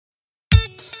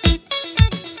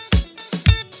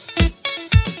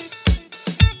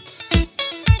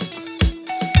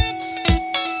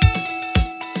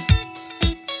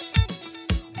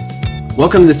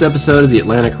Welcome to this episode of the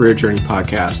Atlanta Career Journey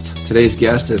podcast. Today's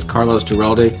guest is Carlos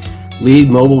Duralde,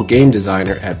 lead mobile game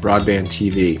designer at Broadband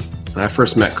TV. And I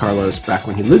first met Carlos back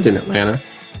when he lived in Atlanta,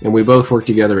 and we both worked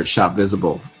together at Shop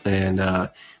Visible. And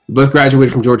we both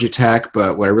graduated from Georgia Tech,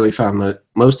 but what I really found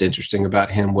most interesting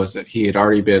about him was that he had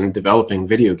already been developing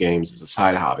video games as a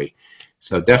side hobby.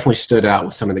 So definitely stood out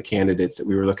with some of the candidates that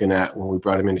we were looking at when we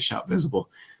brought him into Shop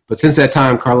Visible. But since that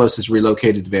time, Carlos has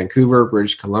relocated to Vancouver,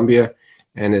 British Columbia,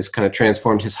 and has kind of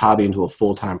transformed his hobby into a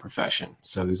full-time profession.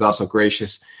 So he was also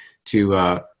gracious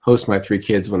to host my three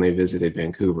kids when they visited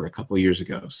Vancouver a couple of years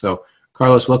ago. So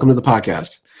Carlos, welcome to the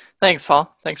podcast. Thanks,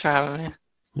 Paul. Thanks for having me.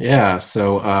 Yeah,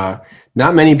 so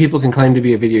not many people can claim to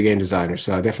be a video game designer,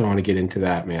 so I definitely want to get into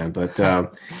that, man. But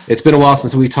it's been a while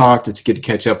since we talked. It's good to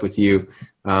catch up with you.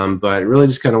 But I really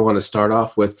just kind of want to start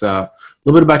off with a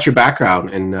little bit about your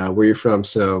background and where you're from.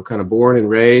 So kind of born and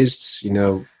raised,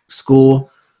 school.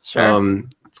 Sure.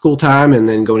 School time, and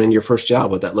then going into your first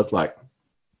job, what that looked like.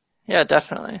 Yeah,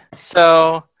 definitely.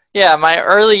 So, my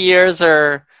early years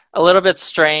are a little bit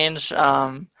strange.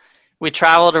 We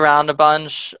traveled around a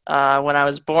bunch when I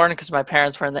was born because my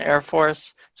parents were in the Air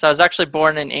Force. So I was actually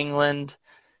born in England,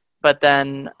 but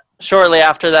then shortly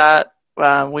after that,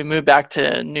 we moved back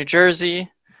to New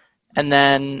Jersey. And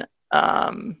then by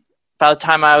the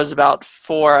time I was about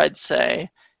 4, I'd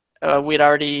say, we'd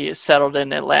already settled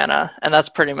in Atlanta, and that's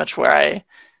pretty much where I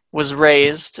was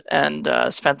raised and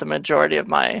spent the majority of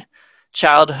my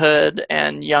childhood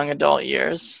and young adult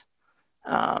years.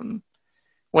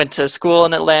 Went to school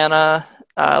in Atlanta.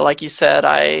 Like you said,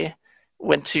 I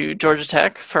went to Georgia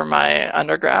Tech for my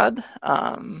undergrad.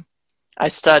 I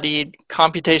studied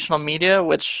computational media,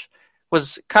 which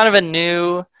was kind of a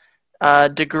new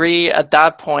degree at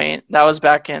that point. That was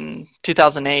back in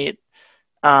 2008.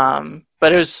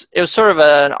 But it was sort of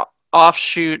an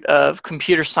offshoot of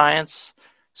computer science.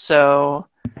 So,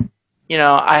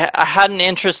 I had an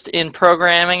interest in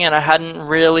programming, and I hadn't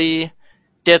really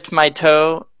dipped my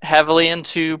toe heavily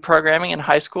into programming in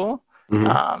high school.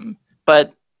 Mm-hmm.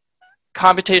 But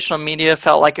computational media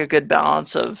felt like a good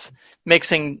balance of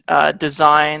mixing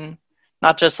design,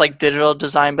 not just like digital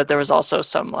design, but there was also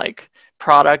some like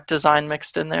product design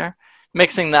mixed in there,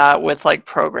 mixing that with like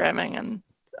programming and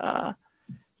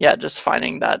just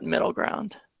finding that middle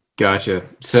ground. Gotcha.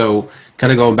 So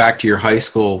kind of going back to your high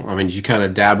school, did you kind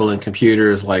of dabble in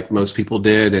computers like most people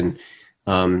did? And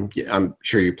I'm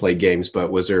sure you played games,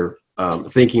 but was there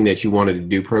thinking that you wanted to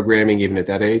do programming even at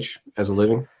that age as a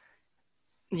living?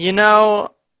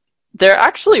 There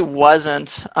actually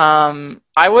wasn't.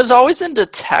 I was always into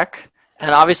tech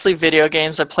and obviously video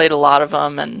games. I played a lot of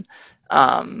them. And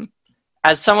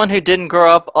as someone who didn't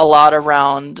grow up a lot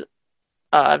around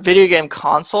video game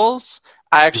consoles,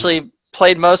 I actually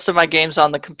played most of my games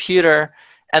on the computer.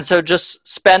 And so just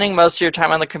spending most of your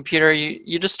time on the computer,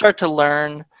 you just start to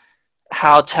learn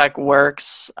how tech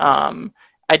works.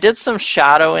 I did some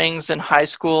shadowings in high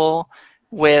school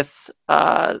with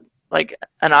like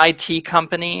an IT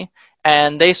company,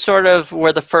 and they sort of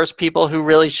were the first people who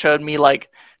really showed me like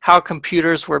how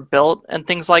computers were built and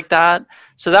things like that.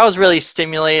 So that was really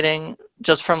stimulating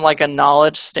just from like a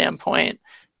knowledge standpoint.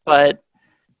 But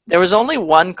there was only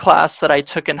one class that I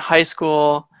took in high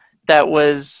school that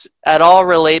was at all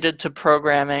related to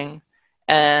programming,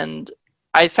 and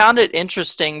I found it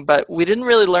interesting, but we didn't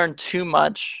really learn too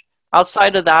much.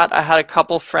 Outside of that, I had a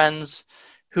couple friends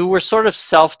who were sort of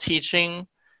self-teaching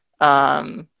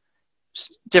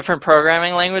different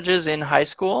programming languages in high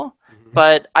school,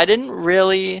 but I didn't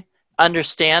really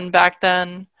understand back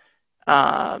then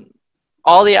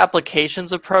all the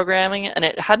applications of programming, and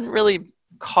it hadn't really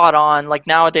caught on. Like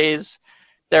nowadays,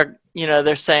 they're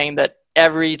saying that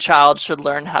every child should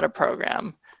learn how to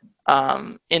program.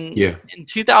 In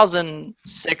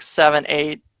 2006, 7,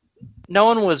 8, no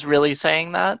one was really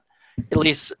saying that, at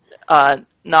least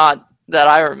not that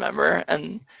I remember.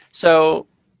 And so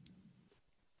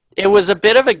it was a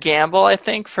bit of a gamble, I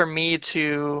think, for me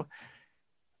to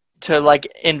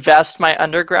like invest my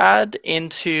undergrad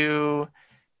into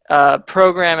a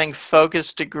programming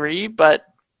focused degree, but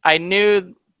I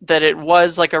knew that it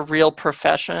was like a real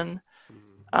profession,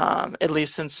 at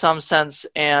least in some sense.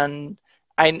 And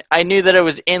I knew that it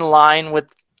was in line with,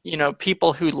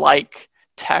 people who like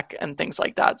tech and things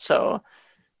like that. So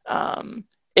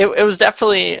it was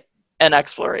definitely an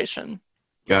exploration.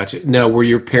 Gotcha. Now, were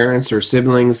your parents or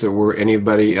siblings or were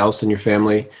anybody else in your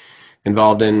family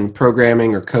involved in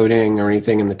programming or coding or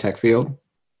anything in the tech field?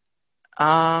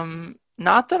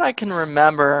 Not that I can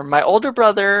remember. My older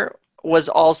brother was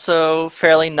also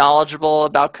fairly knowledgeable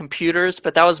about computers,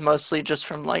 but that was mostly just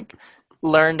from like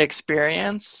learned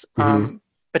experience. Mm-hmm.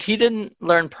 but he didn't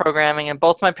learn programming, and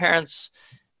both my parents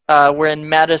were in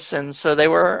medicine, so they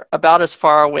were about as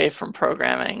far away from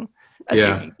programming as you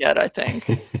Yeah. can get, I think.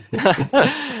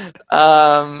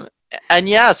 um, and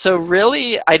yeah, so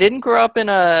really, I didn't grow up in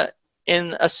a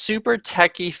super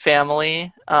techie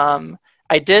family.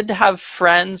 I did have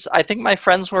friends. I think my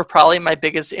friends were probably my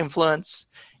biggest influence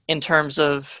in terms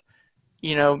of,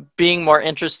 being more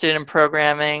interested in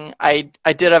programming. I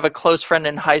did have a close friend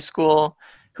in high school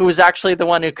who was actually the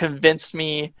one who convinced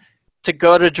me to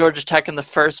go to Georgia Tech in the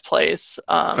first place.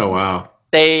 Oh, wow.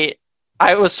 I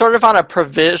was sort of on a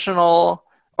provisional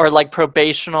or like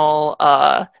probational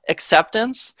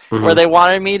acceptance where they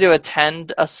wanted me to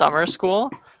attend a summer school.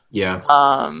 Yeah.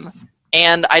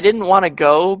 And I didn't want to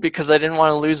go because I didn't want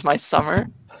to lose my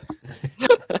summer.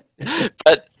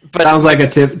 but Sounds like a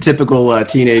typical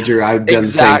teenager. I've done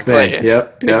exactly, the same thing.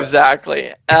 Yep.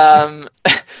 Exactly.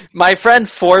 My friend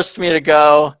forced me to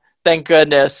go, thank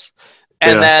goodness.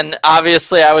 And then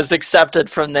obviously I was accepted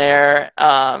from there.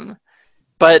 But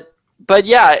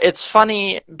yeah, it's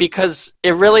funny because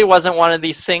it really wasn't one of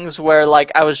these things where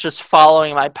like I was just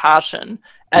following my passion.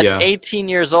 At 18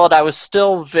 years old, I was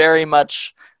still very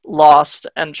much lost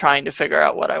and trying to figure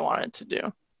out what I wanted to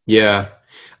do. Yeah.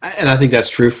 And I think that's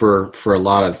true for a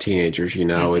lot of teenagers,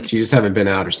 it's, you just haven't been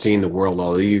out or seen the world,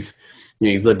 although you've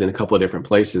lived in a couple of different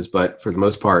places, but for the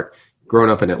most part,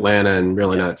 growing up in Atlanta and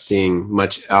really not seeing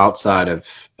much outside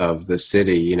of the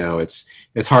city,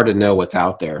 it's hard to know what's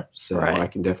out there. So I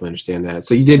can definitely understand that.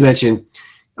 So you did mention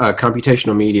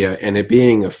computational media and it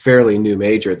being a fairly new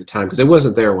major at the time, because it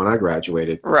wasn't there when I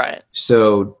graduated. Right.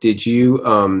 So did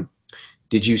you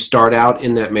start out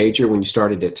in that major when you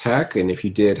started at Tech? And if you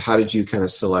did, how did you kind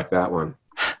of select that one?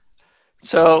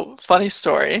 So, funny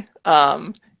story.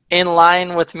 In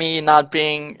line with me not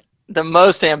being the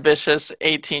most ambitious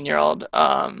 18-year-old,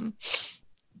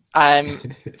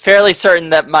 I'm fairly certain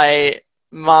that my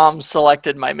mom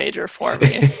selected my major for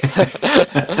me.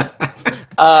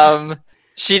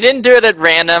 She didn't do it at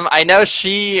random. I know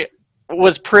she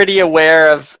was pretty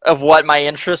aware of what my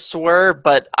interests were,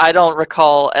 but I don't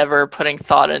recall ever putting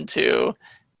thought into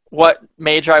what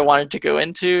major I wanted to go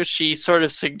into. She sort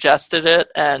of suggested it,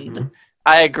 and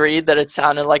I agreed that it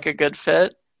sounded like a good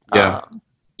fit. Yeah.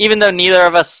 Even though neither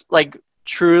of us like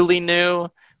truly knew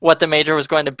what the major was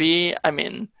going to be, I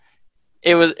mean,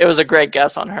 it was a great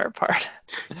guess on her part.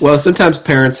 Well, sometimes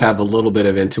parents have a little bit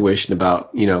of intuition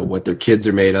about, what their kids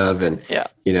are made of and,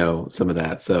 some of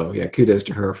that. So yeah, kudos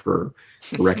to her for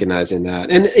recognizing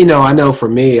that. And, I know for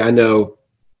me,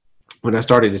 when I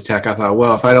started at Tech, I thought,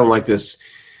 well, if I don't like this,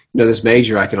 this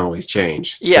major, I can always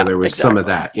change. Yeah, so there was exactly. some of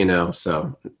that,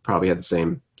 so probably had the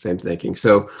same thinking.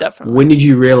 So definitely. When did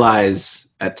you realize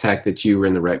at Tech that you were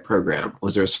in the right program?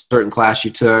 Was there a certain class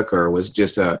you took, or was it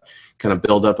just a kind of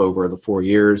build up over the 4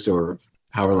 years or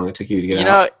however long it took you to get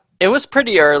out? It was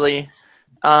pretty early.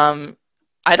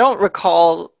 I don't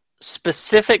recall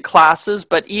specific classes,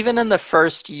 but even in the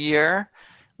first year,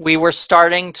 we're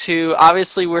starting to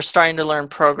learn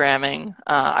programming.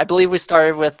 I believe we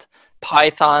started with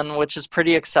Python, which is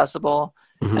pretty accessible.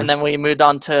 Mm-hmm. And then we moved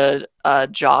on to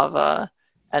Java.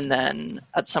 And then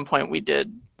at some point we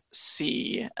did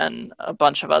C and a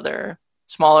bunch of other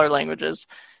smaller languages.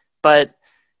 But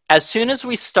as soon as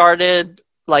we started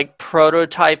like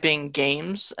prototyping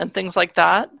games and things like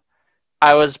that,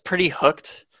 I was pretty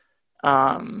hooked,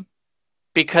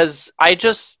 because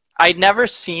I'd never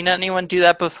seen anyone do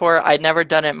that before. I'd never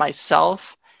done it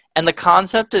myself. And the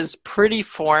concept is pretty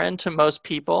foreign to most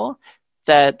people,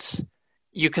 that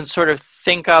you can sort of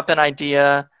think up an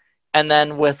idea and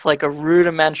then with like a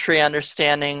rudimentary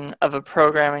understanding of a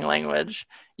programming language,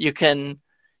 you can,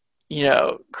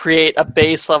 create a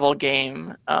base level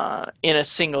game in a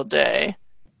single day,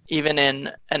 even in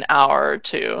an hour or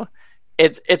two.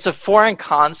 It's a foreign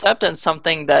concept and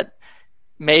something that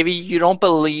maybe you don't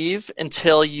believe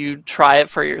until you try it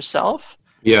for yourself.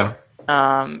 Yeah.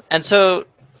 And so,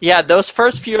 yeah, those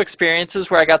first few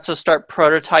experiences where I got to start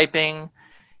prototyping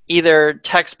either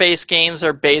text-based games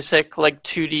or basic like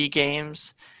 2D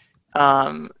games,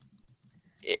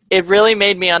 it really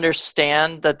made me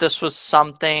understand that this was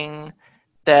something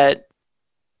that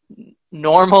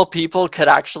normal people could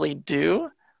actually do.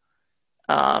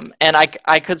 And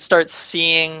I could start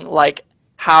seeing like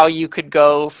how you could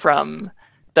go from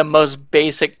the most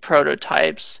basic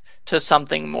prototypes to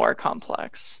something more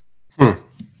complex.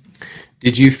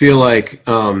 Did you feel like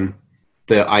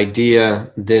the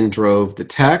idea then drove the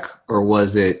tech, or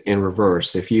was it in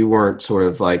reverse? If you weren't sort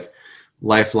of like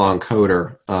lifelong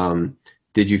coder,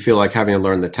 did you feel like having to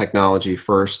learn the technology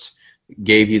first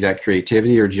gave you that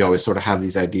creativity, or did you always sort of have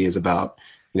these ideas about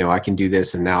I can do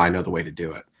this and now I know the way to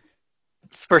do it?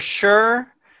 For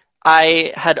sure,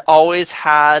 I had always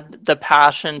had the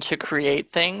passion to create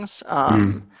things.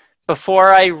 Before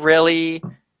I really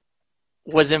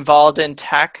was involved in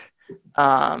tech,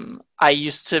 I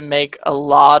used to make a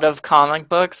lot of comic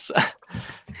books.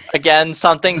 Again,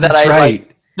 something that That's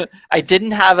right. I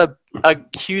didn't have a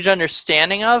huge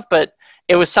understanding of, but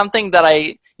it was something that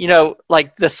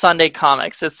like the Sunday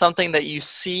comics. It's something that you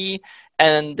see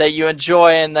and that you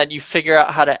enjoy and that you figure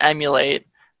out how to emulate.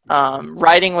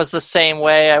 Writing was the same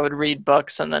way. I would read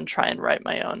books and then try and write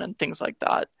my own and things like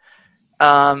that.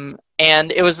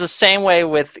 And it was the same way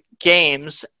with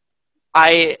games.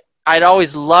 I'd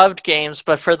always loved games,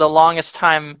 but for the longest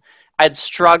time, I'd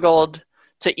struggled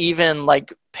to even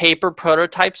like paper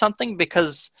prototype something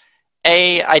because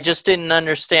I just didn't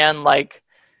understand like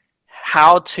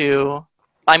how to.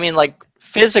 I mean, like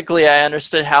physically, I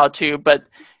understood how to, but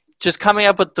just coming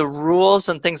up with the rules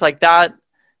and things like that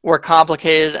were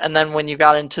complicated. And then when you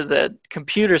got into the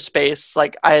computer space,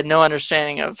 like I had no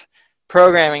understanding of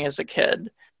programming as a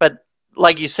kid. But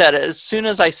like you said, as soon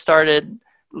as I started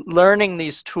learning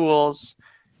these tools,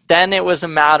 then it was a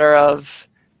matter of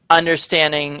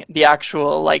understanding the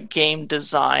actual like game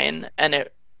design, and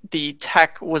the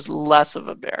tech was less of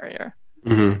a barrier.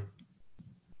 Mm-hmm.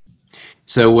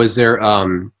 So was there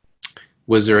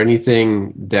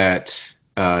anything that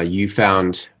you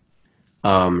found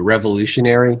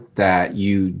revolutionary that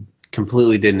you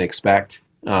completely didn't expect,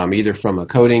 either from a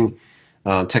coding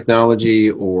technology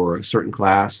or a certain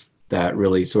class that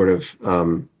really sort of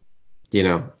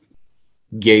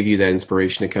gave you that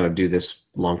inspiration to kind of do this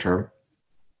long term?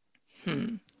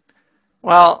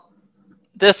 Well,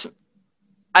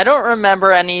 I don't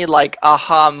remember any like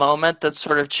aha moment that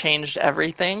sort of changed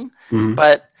everything, Mm-hmm.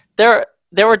 but there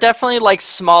were definitely like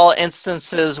small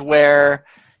instances where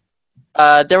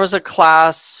there was a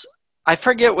class, I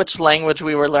forget which language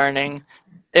we were learning.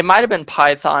 It might have been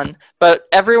Python, but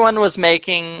everyone was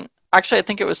making, actually I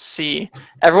think it was C.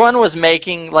 Everyone was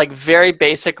making like very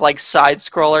basic like side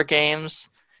scroller games,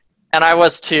 and I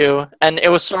was too. And it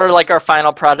was sort of like our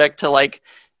final project to like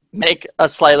make a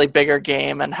slightly bigger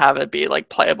game and have it be like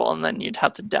playable, and then you'd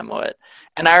have to demo it.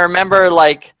 And I remember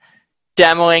like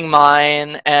demoing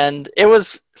mine, and it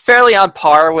was fairly on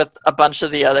par with a bunch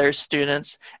of the other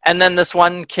students. And then this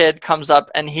one kid comes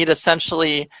up and he'd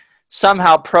essentially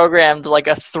somehow programmed like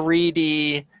a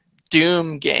 3D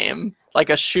Doom game, like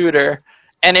a shooter.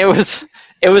 And it was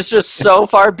just so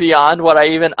far beyond what I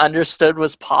even understood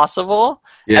was possible.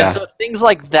 Yeah. And so things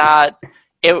like that,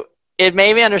 it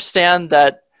made me understand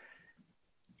that,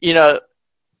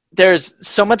 there's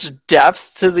so much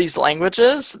depth to these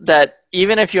languages that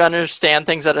even if you understand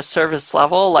things at a surface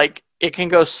level, like it can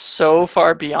go so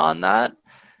far beyond that.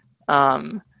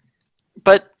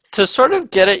 But to sort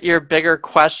of get at your bigger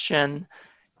question,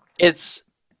 it's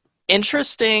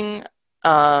interesting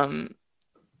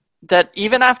that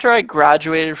even after I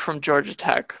graduated from Georgia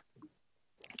Tech,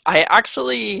 I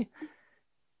actually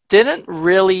didn't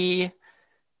really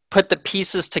put the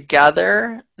pieces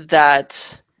together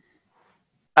that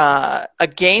a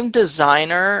game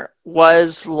designer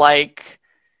was like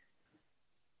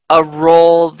a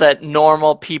role that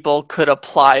normal people could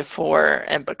apply for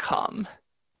and become.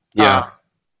 Yeah.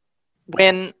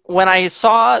 When I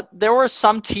saw there were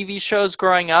some TV shows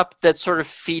growing up that sort of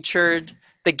featured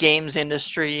the games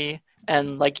industry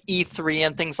and like E3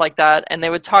 and things like that, and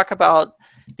they would talk about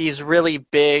these really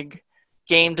big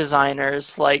game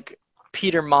designers like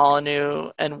Peter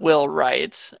Molyneux and Will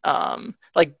Wright,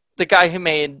 like the guy who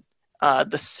made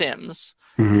The Sims.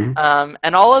 Mm-hmm.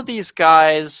 And all of these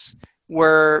guys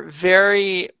were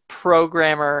very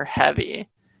programmer heavy.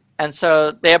 And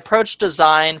so they approached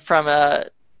design from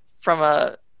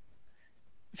a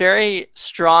very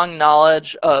strong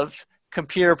knowledge of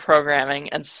computer programming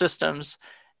and systems.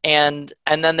 And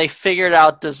then they figured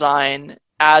out design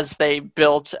as they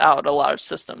built out a lot of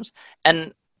systems.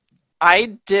 And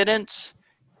I didn't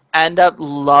end up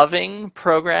loving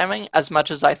programming as much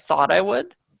as I thought I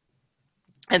would.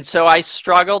 And so I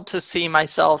struggled to see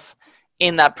myself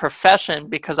in that profession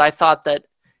because I thought that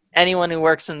anyone who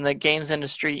works in the games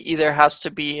industry either has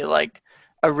to be like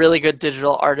a really good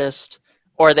digital artist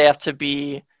or they have to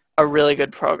be a really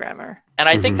good programmer. And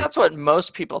I think that's what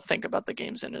most people think about the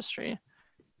games industry.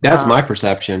 That's my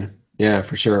perception. Yeah,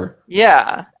 for sure.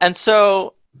 Yeah. And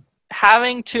so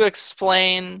having to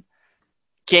explain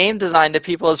game design to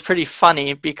people is pretty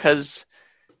funny because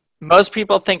most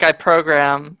people think I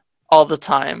program all the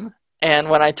time. And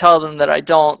when I tell them that I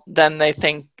don't, then they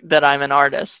think that I'm an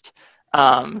artist.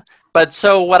 But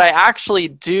so what I actually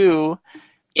do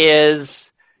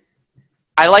is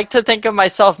I like to think of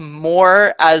myself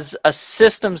more as a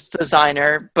systems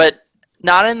designer, but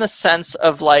not in the sense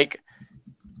of like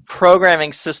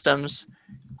programming systems.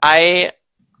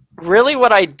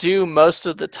 What I do most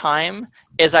of the time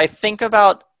is I think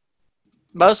about,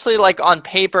 mostly like on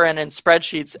paper and in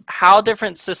spreadsheets, how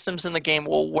different systems in the game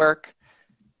will work,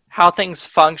 how things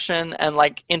function and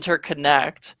like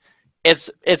interconnect.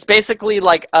 It's basically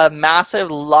like a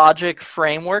massive logic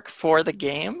framework for the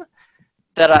game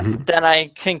that then I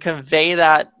can convey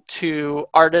that to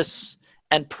artists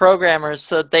and programmers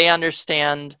so that they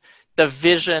understand the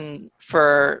vision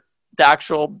for the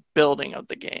actual building of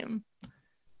the game.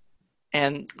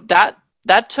 And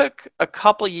that took a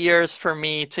couple years for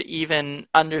me to even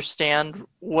understand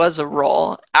was a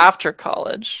role after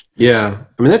college. Yeah,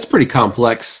 I mean that's pretty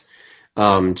complex,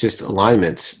 just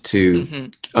alignment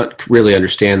to really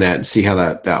understand that and see how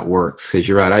that works. Because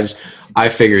you're right, I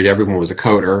figured everyone was a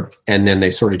coder, and then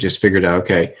they sort of just figured out,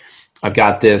 okay, I've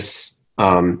got this.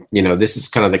 This is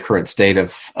kind of the current state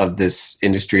of this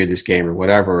industry or this game or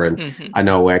whatever, and I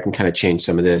know I can kind of change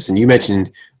some of this. And you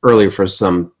mentioned earlier, for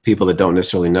some people that don't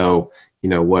necessarily know,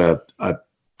 what a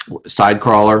side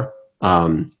crawler,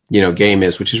 game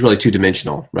is, which is really two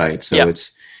dimensional, right? So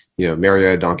it's,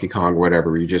 Mario, Donkey Kong,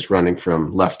 whatever, where you're just running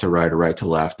from left to right or right to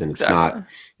left, and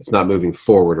it's not moving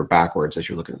forward or backwards as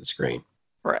you're looking at the screen.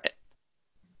 Right.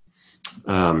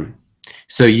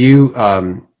 So you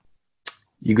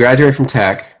graduated from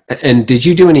tech, and did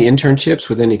you do any internships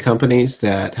with any companies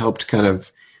that helped kind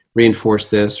of reinforce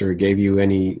this or gave you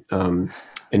any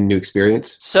new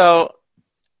experience? So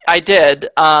I did.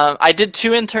 I did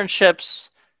 2 internships.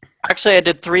 Actually, I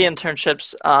did 3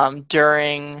 internships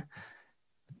during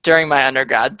my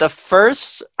undergrad. The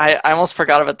first, I almost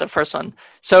forgot about the first one.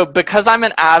 So because I'm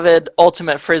an avid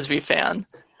Ultimate Frisbee fan,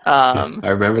 I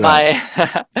remember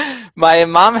that. My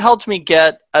mom helped me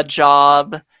get a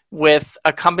job with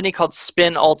a company called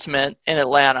Spin Ultimate in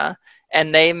Atlanta,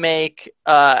 and they make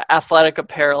athletic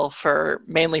apparel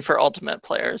mainly for Ultimate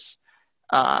players.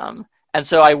 And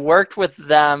so I worked with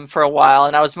them for a while,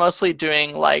 and I was mostly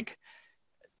doing like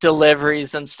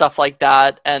deliveries and stuff like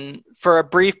that. And for a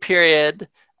brief period,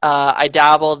 I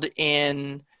dabbled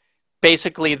in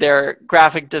basically their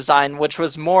graphic design, which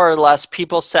was more or less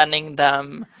people sending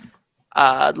them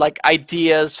like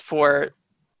ideas for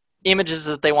images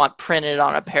that they want printed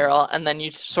on apparel, and then you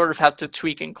sort of have to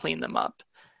tweak and clean them up.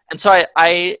 And so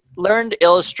I learned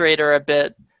Illustrator a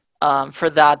bit for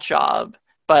that job,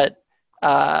 but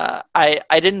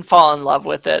I didn't fall in love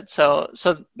with it. So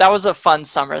that was a fun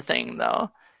summer thing,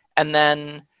 though. And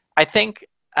then I think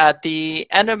at the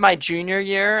end of my junior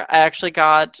year, I actually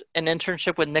got an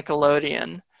internship with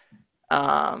Nickelodeon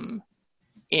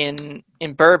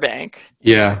in Burbank.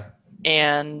 Yeah.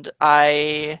 And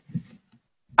I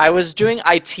was doing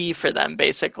IT for them,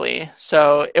 basically.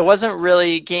 So it wasn't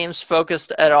really games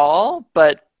focused at all,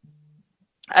 but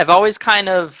I've always kind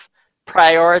of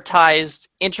prioritized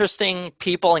interesting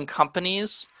people and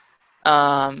companies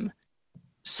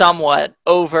somewhat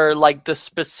over like the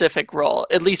specific role.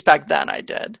 At least back then I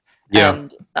did. Yeah.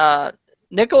 And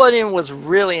Nickelodeon was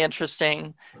really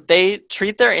interesting. They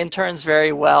treat their interns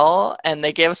very well, and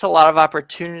they gave us a lot of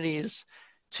opportunities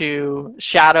to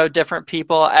shadow different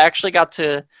people. I actually got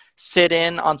to sit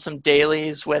in on some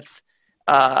dailies with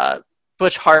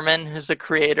Butch Hartman, who's the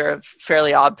creator of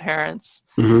Fairly Odd Parents,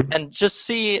 and just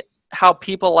see how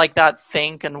people like that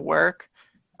think and work.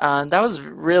 That was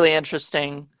really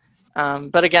interesting.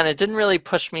 But again, it didn't really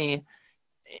push me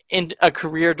in a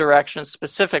career direction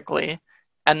specifically.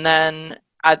 And then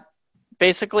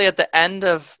basically at the end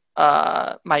of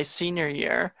my senior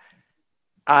year,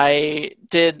 I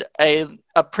did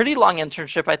a pretty long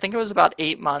internship. I think it was about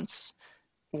 8 months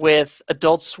with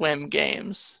Adult Swim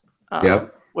Games,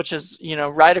 which is,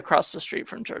 right across the street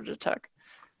from Georgia Tech.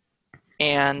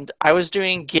 And I was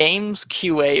doing games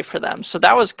QA for them. So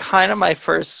that was kind of my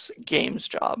first games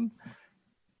job.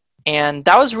 And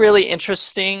that was really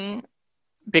interesting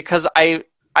because I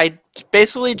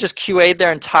basically just QA'd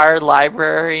their entire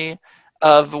library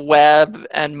of web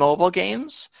and mobile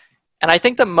games. And I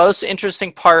think the most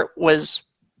interesting part was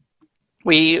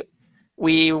we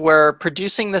were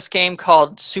producing this game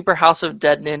called Super House of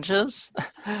Dead Ninjas.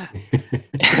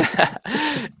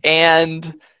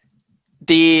 And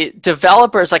the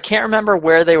developers, I can't remember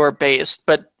where they were based,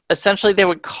 but essentially they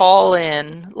would call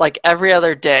in like every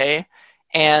other day,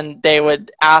 and they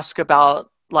would ask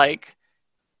about like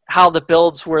how the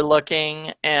builds were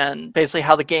looking and basically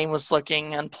how the game was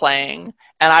looking and playing.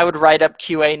 And I would write up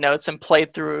QA notes and play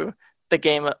through the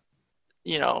game,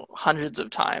 hundreds of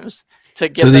times to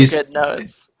give them good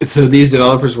notes. So these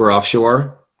developers were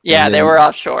offshore? Yeah, they were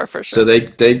offshore for sure. So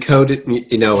they code it,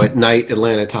 at night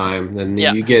Atlanta time. Then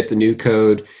you get the new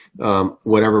code,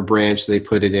 whatever branch they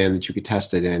put it in that you could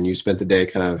test it in. You spent the day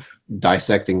kind of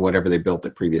dissecting whatever they built the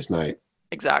previous night.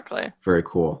 Exactly. Very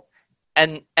cool.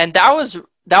 And that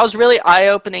was really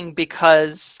eye-opening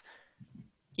because,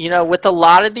 with a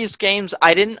lot of these games,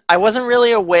 I wasn't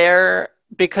really aware,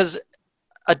 because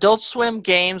Adult Swim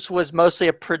Games was mostly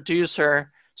a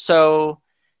producer, so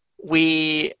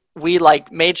we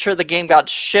like made sure the game got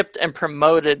shipped and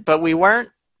promoted, but we weren't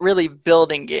really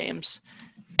building games.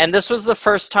 And this was the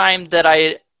first time that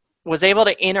I was able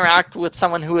to interact with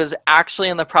someone who was actually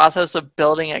in the process of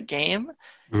building a game.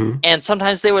 Mm-hmm. And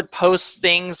sometimes they would post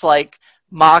things like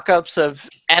mock-ups of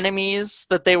enemies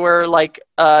that they were like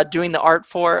doing the art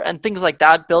for and things like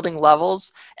that, building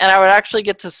levels. And I would actually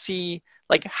get to see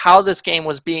like how this game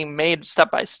was being made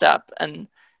step by step. And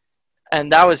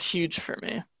that was huge for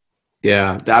me.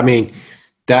 Yeah. I mean,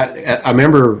 I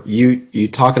remember you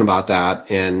talking about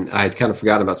that, and I had kind of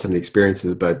forgotten about some of the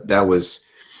experiences, but that was,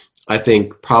 I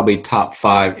think, probably top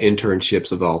 5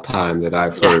 internships of all time that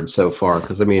I've heard so far.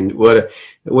 Because I mean, what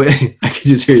I could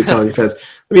just hear you telling your friends.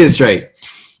 Let me get it straight.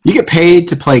 You get paid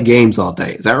to play games all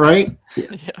day. Is that right? Yeah,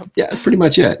 that's pretty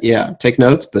much it. Yeah, take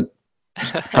notes, but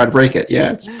try to break it.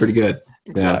 Yeah, it's pretty good.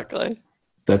 Exactly. Yeah.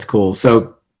 That's cool.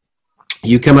 So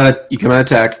you come out of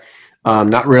tech.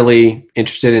 Not really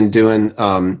interested in doing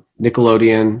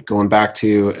Nickelodeon, going back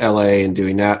to LA and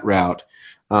doing that route,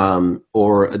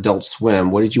 or Adult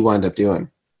Swim. What did you wind up doing?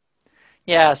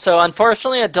 Yeah, so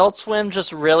unfortunately, Adult Swim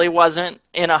just really wasn't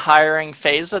in a hiring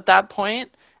phase at that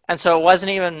point, and so it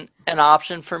wasn't even an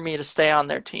option for me to stay on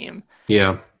their team.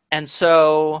 Yeah. And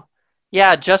so,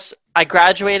 I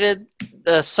graduated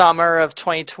the summer of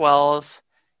 2012,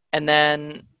 and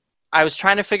then I was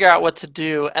trying to figure out what to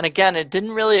do. And again, it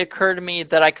didn't really occur to me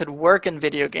that I could work in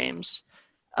video games.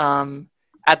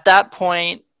 At that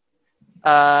point,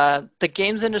 the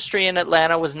games industry in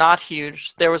Atlanta was not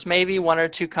huge. There was maybe 1 or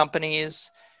 2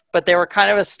 companies, but they were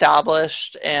kind of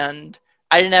established, and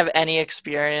I didn't have any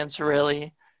experience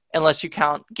really, unless you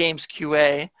count Games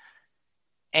QA.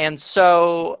 And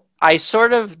so I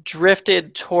sort of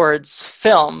drifted towards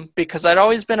film because I'd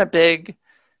always been a big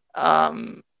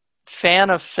fan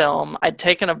of film. I'd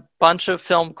taken a bunch of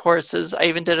film courses. I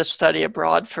even did a study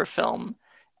abroad for film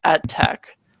at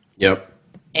Tech. Yep.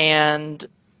 And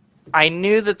I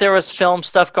knew that there was film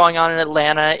stuff going on in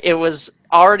Atlanta. It was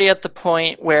already at the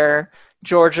point where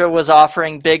Georgia was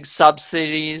offering big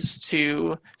subsidies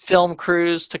to film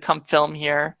crews to come film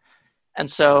here. And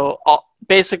so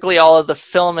basically all of the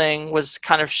filming was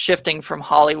kind of shifting from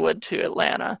Hollywood to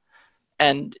Atlanta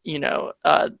and,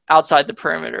 outside the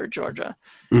perimeter of Georgia.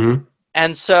 Mm-hmm.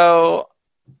 And so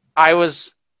I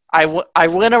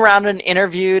went around and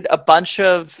interviewed a bunch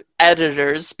of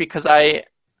editors because I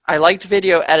liked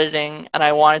video editing and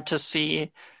I wanted to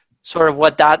see sort of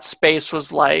what that space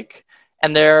was like.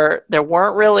 And there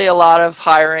weren't really a lot of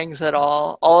hirings at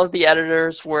all. All of the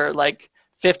editors were like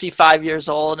 55 years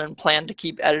old and planned to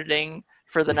keep editing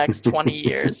for the next 20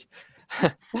 years.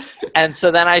 And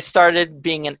so then I started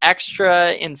being an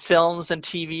extra in films and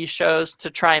TV shows to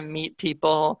try and meet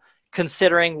people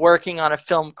considering working on a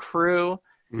film crew.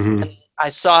 Mm-hmm. And I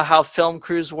saw how film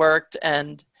crews worked,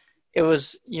 and it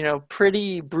was,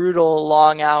 pretty brutal,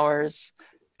 long hours.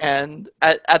 And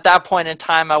at that point in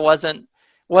time, I wasn't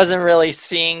really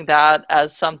seeing that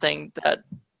as something that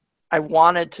I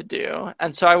wanted to do.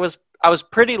 And so I was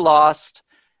pretty lost.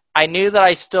 I knew that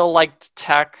I still liked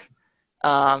tech.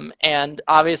 And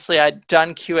obviously I'd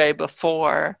done QA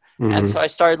before. Mm-hmm. And so I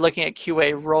started looking at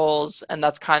QA roles, and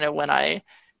that's kind of when I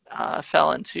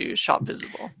fell into Shop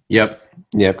Visible. Yep.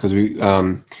 Because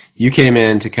you came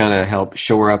in to kind of help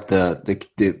shore up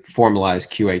the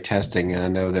formalized QA testing, and I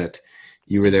know that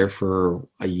you were there for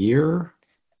a year.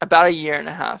 About a year and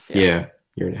a half. Yeah,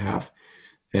 year and a half.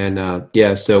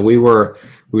 And so we were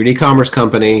an e-commerce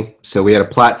company, so we had a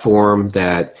platform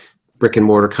that brick and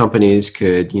mortar companies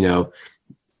could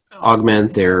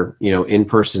augment their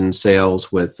in-person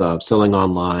sales with selling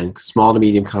online. Small to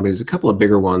medium companies, a couple of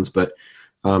bigger ones, but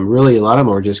really a lot of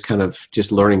them are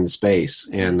just learning the space.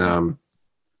 And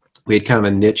we had kind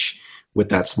of a niche with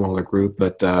that smaller group,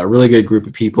 but a really good group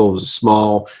of people. It was a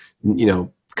small,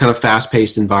 kind of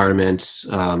fast-paced environment.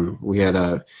 We had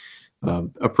a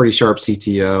pretty sharp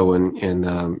CTO,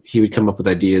 and he would come up with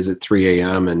ideas at 3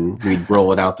 a.m. and we'd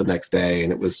roll it out the next day.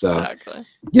 And it was exactly.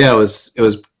 It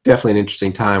was definitely an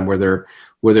interesting time. Were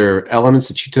there elements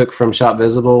that you took from Shop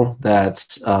Visible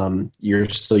that you're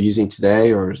still using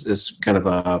today, or is this kind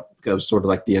of sort of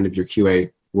like the end of your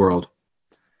QA world?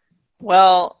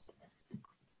 Well,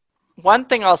 one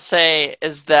thing I'll say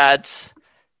is that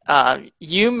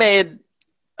you made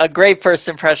a great first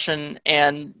impression,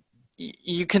 and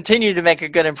you continue to make a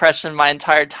good impression my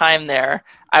entire time there.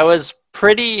 I was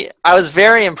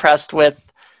very impressed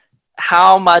with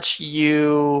how much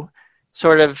you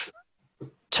sort of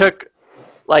took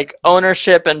like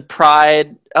ownership and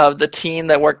pride of the team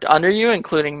that worked under you,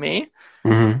 including me.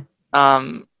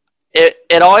 Mm-hmm.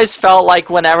 It always felt like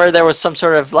whenever there was some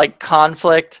sort of like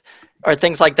conflict or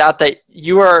things like that, that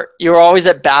you were always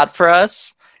at bat for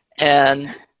us,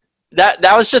 and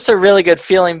that was just a really good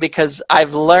feeling, because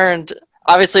I've learned,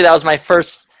 obviously that was my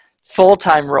first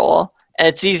full-time role, and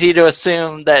it's easy to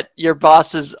assume that your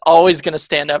boss is always going to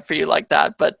stand up for you like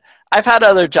that, but I've had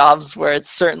other jobs where it's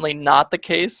certainly not the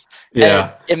case.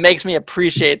 Yeah. And it makes me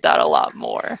appreciate that a lot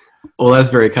more. Well, that's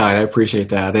very kind. I appreciate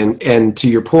that. And to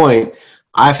your point,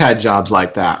 I've had jobs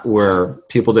like that where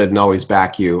people didn't always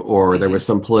back you, or there was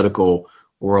some political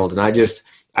world. And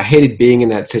I hated being in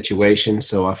that situation.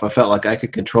 So if I felt like I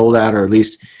could control that, or at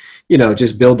least,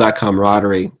 just build that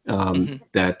camaraderie,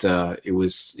 that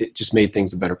it just made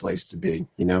things a better place to be,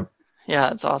 Yeah,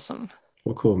 that's awesome.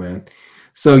 Well, cool, man.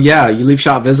 So yeah, you leave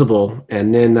Shop Visible,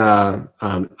 and then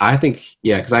I think,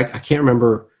 because I can't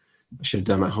remember. I should have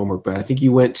done my homework, but I think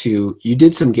you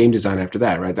did some game design after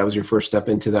that, right? That was your first step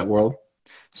into that world?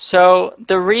 So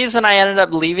the reason I ended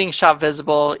up leaving Shop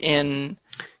Visible in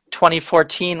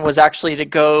 2014 was actually to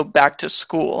go back to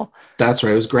school. That's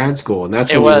right. It was grad school, and that's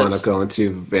when you wound up going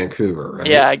to Vancouver, right?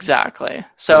 Yeah, exactly.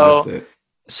 So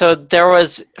there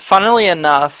was, funnily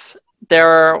enough,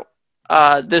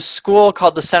 this school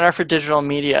called the Center for Digital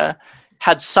Media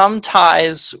had some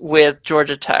ties with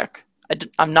Georgia Tech.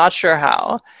 I'm not sure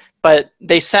how, but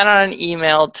they sent out an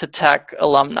email to Tech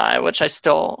alumni, which I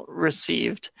still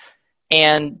received,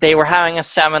 and they were having a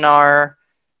seminar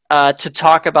to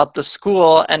talk about the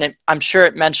school, and I'm sure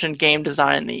it mentioned game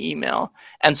design in the email.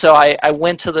 And so I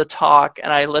went to the talk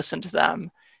and I listened to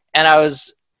them, and I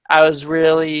was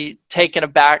really taken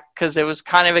aback, because it was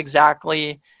kind of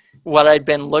exactly what I'd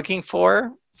been looking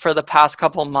for the past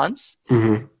couple months.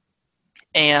 Mm-hmm.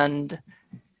 And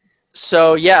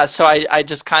so I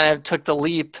just kind of took the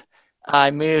leap.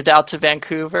 I moved out to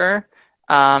Vancouver.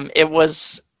 It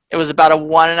was about a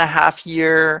 1.5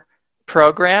 year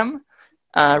program.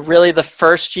 Really, the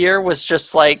first year was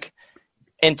just like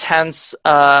intense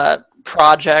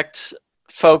project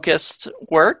focused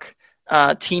work,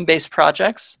 team-based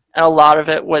projects, and a lot of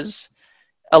it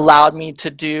allowed me to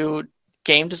do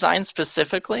game design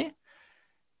specifically.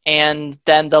 And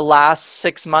then the last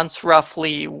 6 months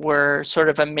roughly were sort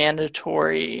of a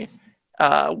mandatory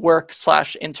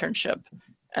work/internship.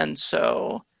 And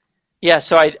so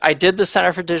I did the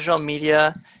Center for Digital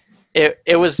Media.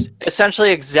 It was essentially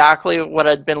exactly what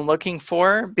I'd been looking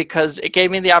for, because it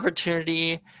gave me the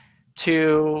opportunity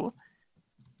to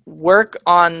work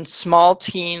on small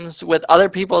teams with other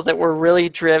people that were really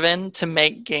driven to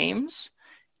make games.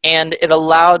 And it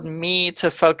allowed me to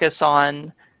focus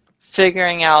on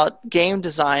figuring out game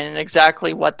design and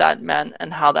exactly what that meant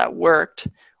and how that worked,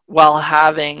 while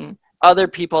having other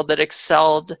people that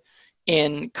excelled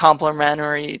in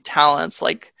complementary talents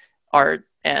like art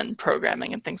and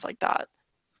programming and things like that.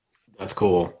 That's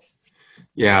cool.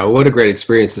 Yeah, what a great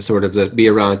experience to sort of be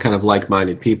around kind of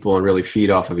like-minded people and really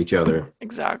feed off of each other.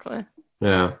 Exactly.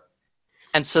 Yeah.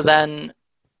 And so then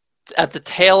at the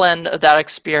tail end of that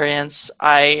experience,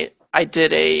 I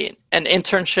did an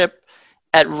internship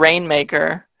at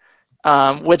Rainmaker,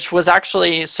 which was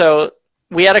actually, so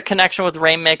we had a connection with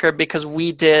Rainmaker because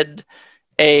we did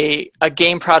a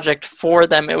game project for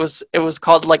them. It was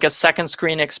called like a second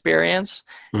screen experience.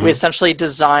 Mm-hmm. We essentially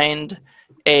designed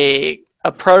a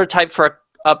prototype for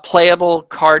a playable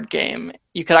card game.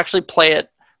 You could actually play it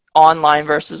online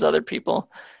versus other people.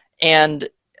 And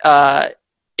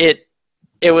it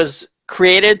was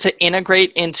created to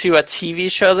integrate into a TV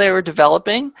show they were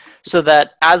developing, so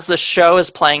that as the show is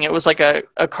playing, it was like a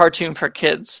cartoon for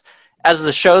kids. As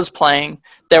the show's playing,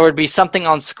 there would be something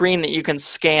on screen that you can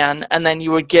scan, and then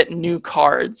you would get new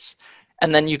cards,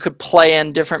 and then you could play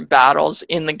in different battles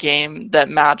in the game that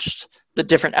matched the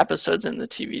different episodes in the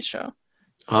TV show.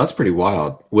 Oh, that's pretty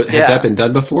wild. Had that been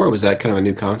done before, or was that kind of a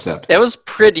new concept? It was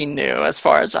pretty new as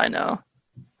far as I know.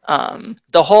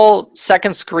 The whole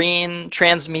second screen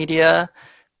transmedia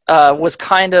was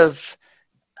kind of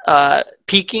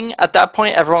peaking at that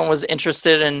point. Everyone was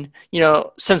interested in,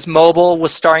 since mobile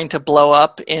was starting to blow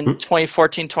up in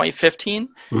 2014, 2015,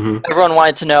 everyone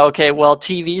wanted to know, okay, well,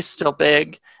 TV's still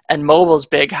big and mobile's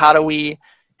big. How do we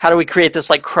create this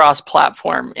like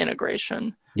cross-platform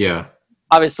integration? Yeah.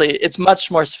 Obviously, it's much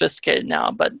more sophisticated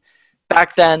now, but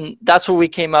back then, that's what we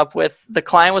came up with. The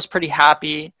client was pretty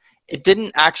happy. It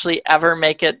didn't actually ever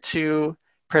make it to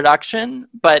production,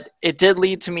 but it did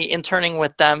lead to me interning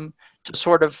with them to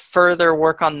sort of further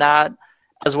work on that,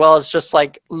 as well as just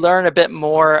like learn a bit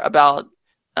more about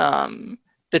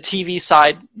the TV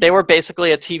side. They were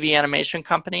basically a TV animation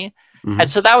company. And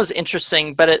so that was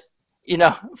interesting, but it,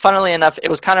 funnily enough, it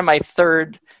was kind of my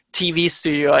third TV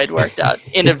studio I'd worked at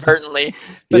inadvertently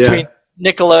between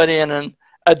Nickelodeon and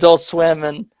Adult Swim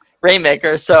and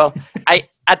Rainmaker. So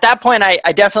at that point,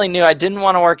 I definitely knew I didn't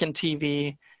want to work in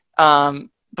TV,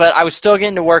 but I was still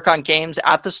getting to work on games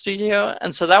at the studio.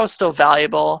 And so that was still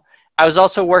valuable. I was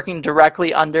also working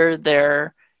directly under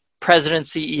their president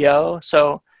CEO.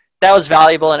 So that was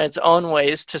valuable in its own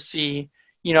ways to see,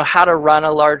 how to run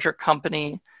a larger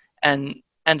company and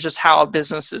just how a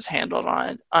business is handled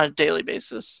on a daily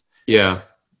basis. Yeah.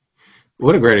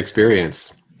 What a great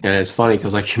experience. And it's funny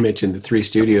because like you mentioned the 3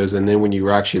 studios, and then when you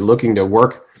were actually looking to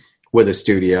work with a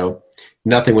studio,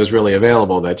 nothing was really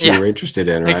available that you were interested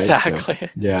in, right? Exactly. So,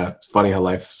 yeah. It's funny how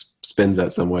life spins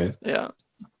that some ways. Yeah.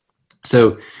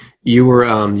 So you were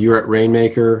at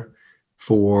Rainmaker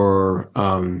for,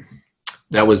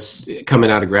 that was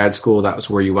coming out of grad school. That was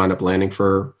where you wound up landing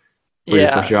for your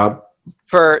first job?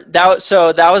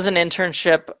 So that was an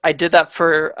internship. I did that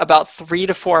for about 3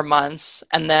 to 4 months.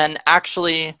 And then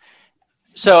actually,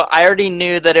 so I already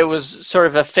knew that it was sort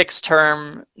of a fixed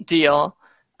term deal.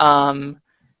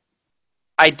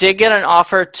 I did get an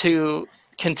offer to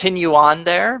continue on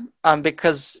there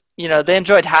because, they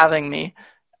enjoyed having me.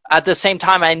 At the same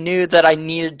time, I knew that I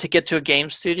needed to get to a game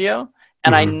studio.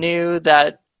 And I knew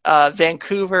that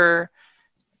Vancouver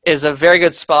is a very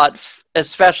good spot,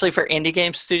 especially for indie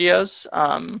game studios,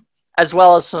 as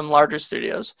well as some larger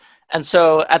studios. And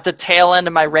so at the tail end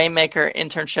of my Rainmaker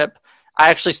internship, I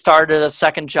actually started a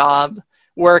second job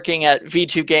working at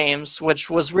V2 Games, which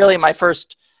was really my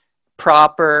first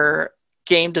proper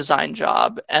game design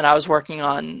job. And I was working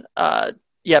on,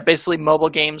 basically mobile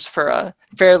games for a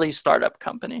fairly startup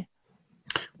company.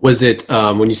 Was it,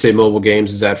 when you say mobile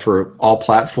games, is that for all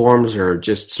platforms or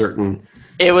just certain?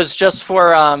 It was just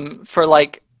for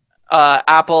like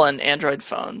Apple and Android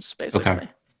phones, basically. Okay.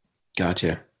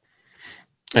 Gotcha.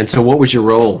 And so what was your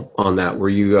role on that? Were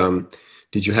you,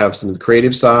 did you have some of the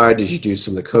creative side? Did you do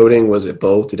some of the coding? Was it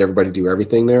both? Did everybody do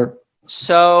everything there?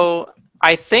 So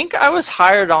I think I was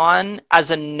hired on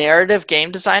as a narrative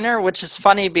game designer, which is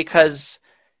funny because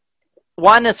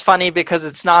it's funny because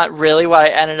it's not really what I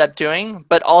ended up doing,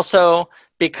 but also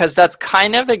because that's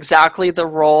kind of exactly the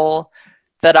role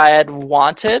that I had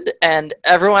wanted. And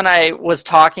everyone I was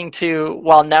talking to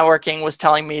while networking was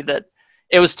telling me that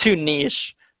it was too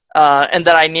niche and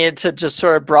that I needed to just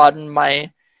sort of broaden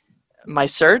my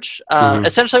search.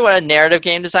 Essentially what a narrative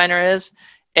game designer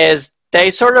is they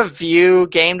sort of view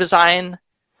game design.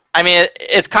 I mean,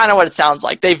 it's kind of what it sounds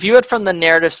like. They view it from the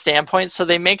narrative standpoint. So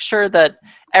they make sure that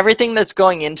everything that's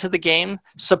going into the game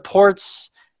supports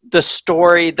the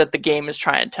story that the game is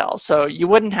trying to tell. So you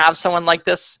wouldn't have someone like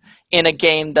this in a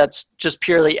game that's just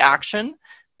purely action.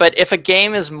 But if a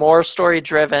game is more story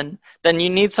driven, then you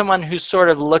need someone who's sort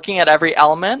of looking at every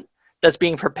element that's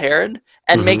being prepared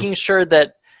and making sure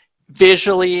that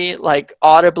visually, like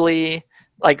audibly,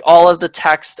 like all of the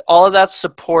text, all of that's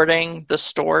supporting the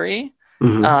story.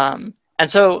 And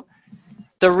so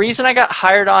the reason I got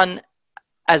hired on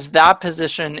as that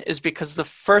position is because the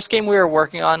first game we were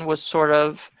working on was sort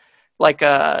of like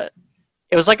it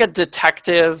was like a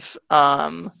detective,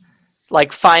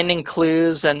 like finding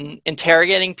clues and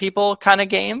interrogating people kind of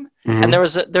game. And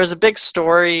there's a big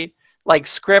story, like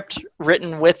script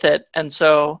written with it. And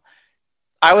so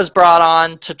I was brought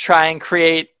on to try and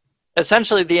create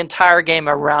essentially the entire game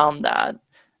around that.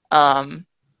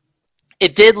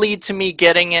 It did lead to me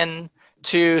getting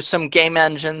into some game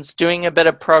engines, doing a bit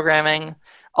of programming,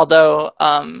 although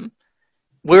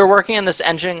we were working in this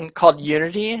engine called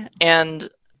Unity, and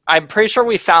I'm pretty sure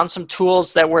we found some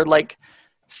tools that were like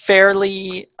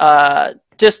fairly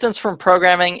distanced from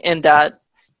programming in that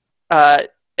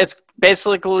it's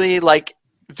basically like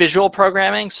visual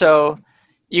programming. So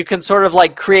you can sort of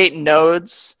like create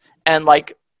nodes and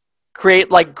like create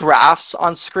like graphs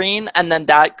on screen, and then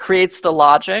that creates the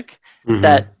logic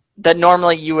that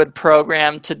normally you would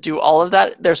program to do all of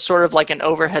that. There's sort of like an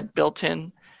overhead built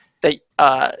in that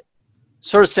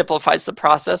sort of simplifies the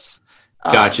process.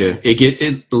 Gotcha.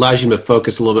 It allows you to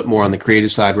focus a little bit more on the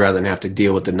creative side rather than have to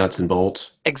deal with the nuts and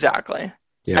bolts. Exactly.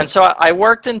 Yeah. And so I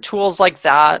worked in tools like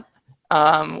that.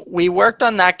 We worked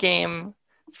on that game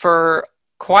for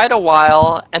quite a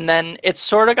while, and then it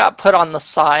sort of got put on the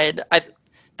side.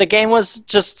 The game was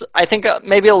just, I think,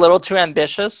 maybe a little too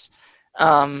ambitious.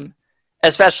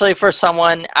 especially for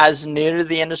someone as new to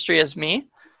the industry as me.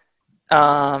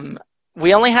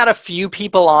 We only had a few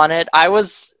people on it. I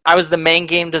was the main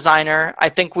game designer. I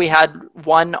think we had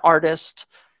one artist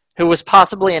who was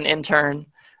possibly an intern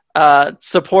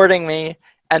supporting me.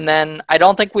 And then I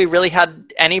don't think we really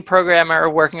had any programmer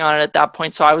working on it at that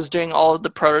point. So I was doing all of the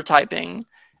prototyping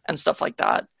and stuff like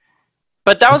that.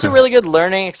 But that was a really good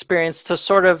learning experience to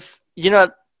sort of, you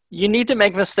need to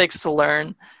make mistakes to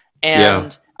learn.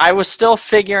 And I was still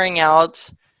figuring out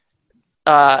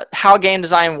how game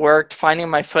design worked, finding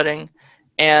my footing.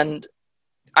 And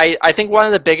I think one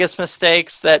of the biggest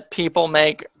mistakes that people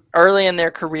make early in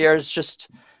their career is just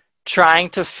trying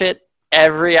to fit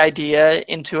every idea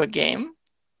into a game.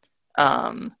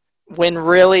 When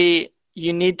really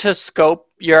you need to scope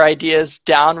your ideas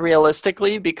down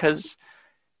realistically, because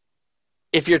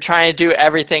if you're trying to do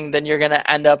everything, then you're going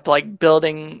to end up like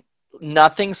building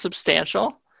nothing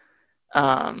substantial.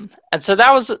 And so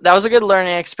that was a good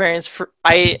learning experience.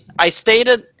 I stayed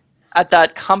at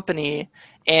that company,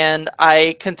 and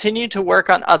I continued to work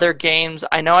on other games.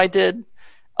 I know I did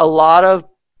a lot of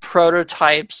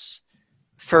prototypes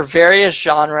for various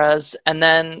genres, and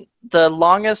then the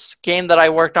longest game that I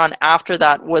worked on after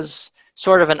that was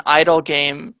sort of an idle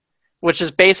game, which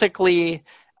is basically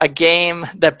a game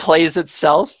that plays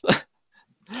itself.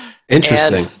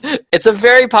 Interesting. And it's a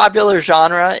very popular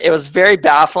genre. It was very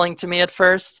baffling to me at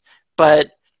first,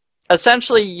 but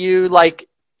essentially you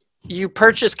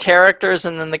purchase characters,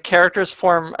 and then the characters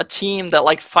form a team that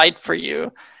like fight for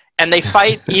you. And they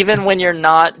fight even when you're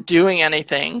not doing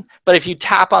anything. But if you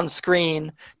tap on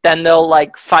screen, then they'll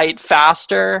like fight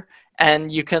faster,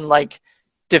 and you can like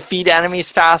defeat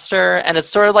enemies faster. And it's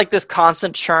sort of like this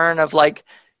constant churn of like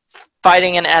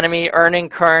fighting an enemy, earning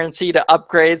currency to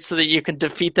upgrade so that you can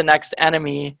defeat the next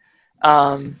enemy.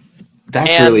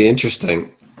 That's really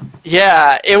interesting.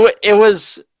 Yeah, it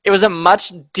was a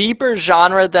much deeper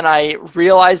genre than I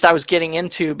realized I was getting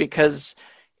into, because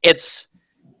it's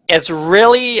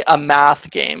really a math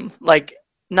game. Like,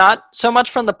 not so much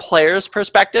from the player's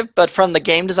perspective, but from the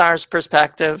game designer's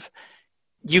perspective.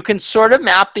 You can sort of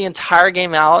map the entire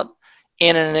game out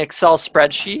in an Excel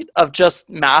spreadsheet of just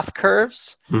math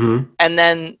curves. Mm-hmm. And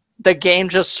then the game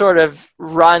just sort of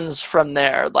runs from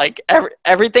there. Like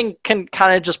everything can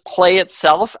kind of just play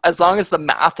itself as long as the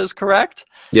math is correct.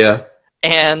 Yeah.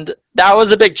 And that was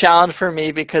a big challenge for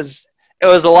me, because it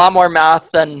was a lot more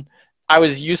math than I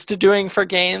was used to doing for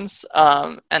games.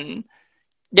 And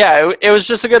yeah, it was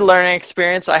just a good learning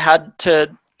experience. I had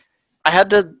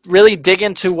to really dig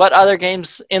into what other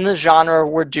games in the genre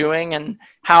were doing and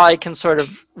how I can sort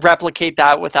of replicate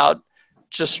that without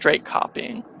just straight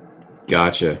copying.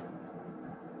 Gotcha.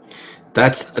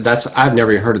 That's I've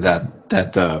never heard of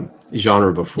that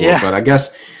genre before, yeah. But I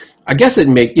guess it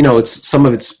it's some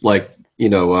of it's like,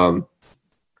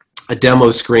 a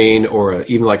demo screen or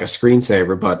even like a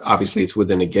screensaver, but obviously it's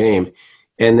within a game.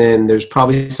 And then there's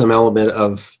probably some element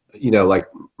of, like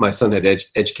my son had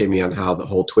educated me on how the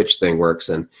whole Twitch thing works,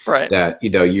 and right. that,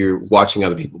 you're watching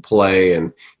other people play,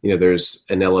 and, there's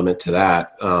an element to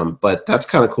that. But that's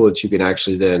kind of cool that you can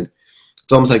actually then,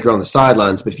 it's almost like you're on the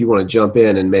sidelines, but if you want to jump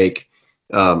in and make,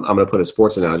 I'm going to put a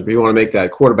sports analogy, but you want to make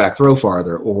that quarterback throw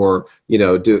farther, or,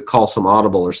 call some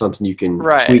audible or something, you can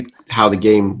tweak how the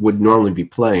game would normally be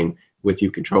playing with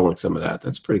you controlling some of that.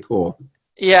 That's pretty cool.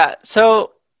 Yeah.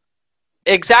 So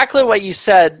exactly what you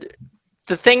said.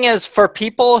 The thing is, for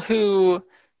people who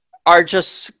are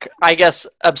just, I guess,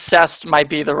 obsessed might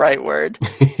be the right word,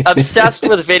 obsessed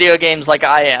with video games like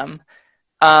I am,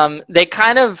 they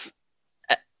kind of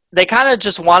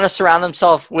just want to surround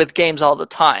themselves with games all the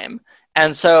time.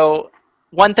 And so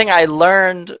one thing I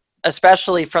learned,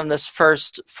 especially from this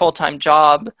first full-time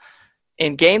job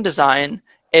in game design,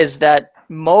 is that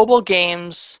mobile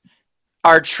games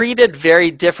are treated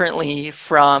very differently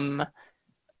from,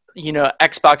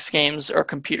 Xbox games or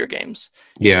computer games.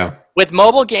 Yeah. With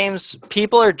mobile games,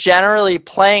 people are generally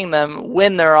playing them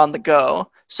when they're on the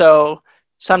go. So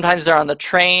sometimes they're on the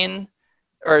train,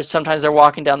 or sometimes they're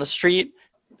walking down the street.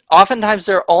 Oftentimes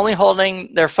they're only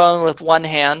holding their phone with one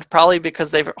hand, probably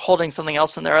because they're holding something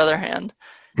else in their other hand.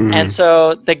 Mm-hmm. And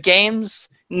so the games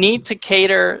need to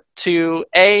cater to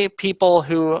A, people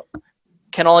who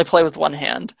can only play with one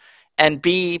hand, and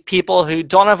B, people who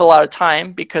don't have a lot of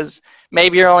time, because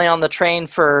maybe you're only on the train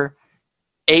for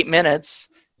 8 minutes.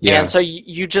 Yeah. And so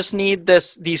you just need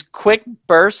these quick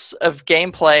bursts of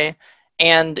gameplay.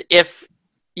 And if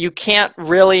you're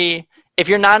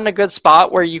not in a good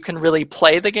spot where you can really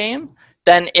play the game,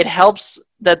 then it helps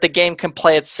that the game can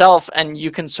play itself and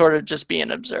you can sort of just be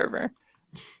an observer.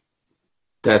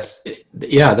 That's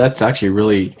actually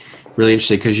really, Really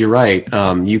interesting, because you're right.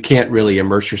 You can't really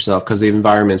immerse yourself because the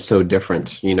environment's so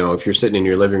different. If you're sitting in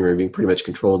your living room, you can pretty much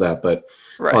control that. But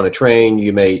on Right. a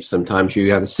train, sometimes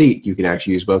you have a seat. You can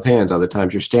actually use both hands. Other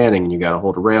times you're standing and you got to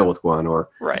hold a rail with one. Or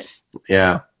Right.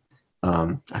 yeah,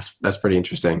 that's pretty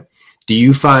interesting. Do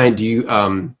you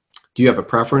have a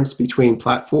preference between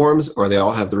platforms, or they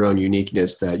all have their own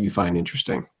uniqueness that you find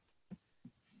interesting?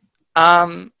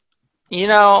 Um,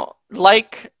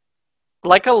 like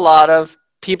a lot of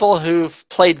people who've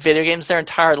played video games their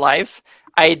entire life,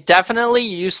 I definitely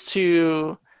used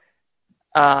to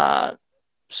uh,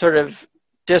 sort of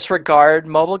disregard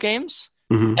mobile games,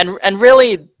 Hmm. and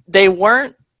really they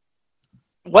weren't.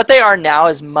 What they are now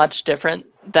is much different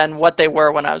than what they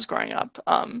were when I was growing up.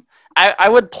 I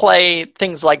would play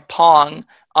things like Pong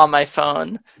on my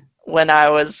phone when I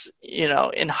was,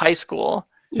 in high school,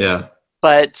 Yeah.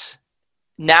 but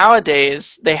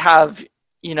nowadays they have,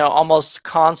 almost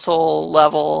console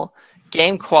level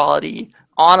game quality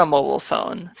on a mobile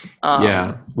phone.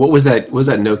 Yeah. What was that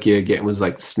Nokia game? It was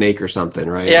like Snake or something,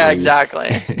 right? Yeah, Where you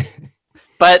exactly.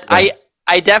 But Yeah.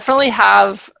 I definitely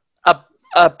have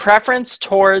a preference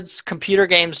towards computer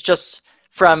games just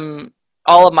from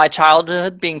all of my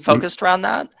childhood being Mhm. focused around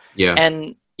that. Yeah.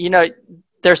 And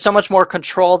there's so much more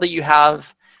control that you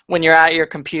have when you're at your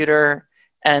computer,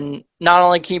 and not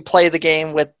only can you play the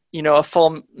game with a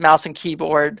full mouse and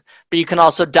keyboard, but you can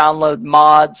also download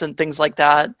mods and things like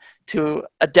that to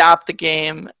adapt the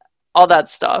game, all that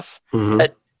stuff. Hmm.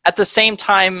 But at the same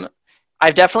time,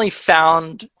 I've definitely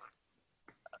found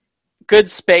good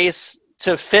space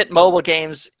to fit mobile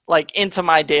games like into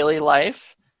my daily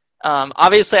life.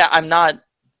 Obviously, I'm not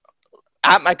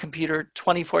at my computer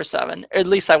 24/7. Or at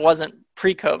least I wasn't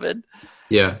pre-COVID,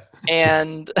 Yeah.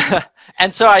 and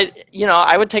and so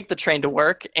I would take the train to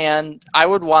work, and I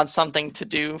would want something to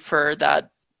do for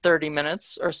that 30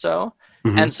 minutes or so.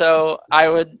 And Hmm. so I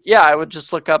would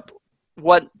just look up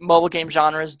what mobile game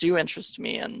genres do interest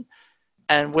me,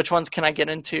 and which ones can I get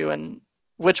into, and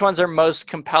which ones are most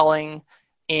compelling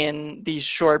in these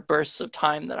short bursts of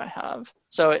time that I have.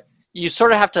 So you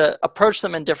sort of have to approach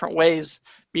them in different ways,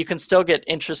 but you can still get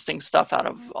interesting stuff out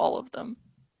of all of them.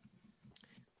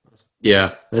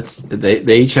 Yeah.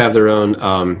 They each have their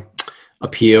own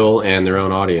appeal and their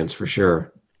own audience for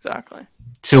sure. Exactly.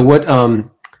 So what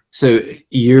so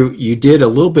you did a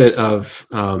little bit of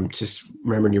just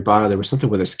remember in your bio there was something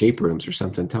with escape rooms or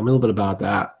something. Tell me a little bit about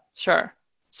that. Sure.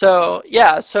 So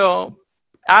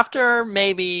after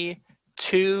maybe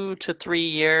 2 to 3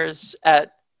 years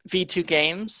at V2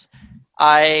 Games,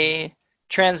 I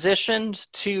transitioned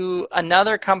to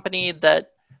another company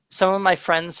that some of my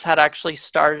friends had actually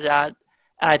started at,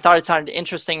 and I thought it sounded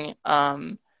interesting.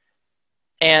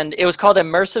 And it was called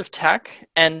Immersive Tech.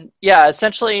 And yeah,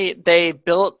 essentially they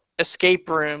built escape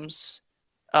rooms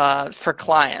for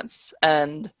clients.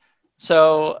 And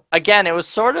so again, it was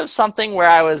sort of something where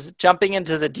I was jumping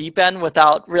into the deep end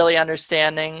without really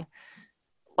understanding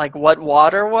like what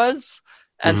water was.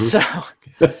 And Hmm.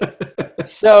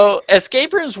 so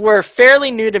escape rooms were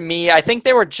fairly new to me. I think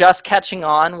they were just catching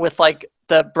on with like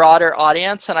the broader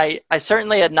audience, and I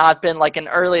certainly had not been like an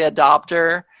early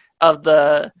adopter of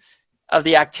the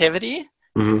activity.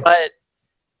 Hmm. But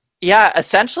yeah,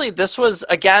 essentially this was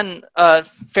again a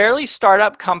fairly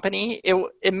startup company.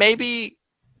 It maybe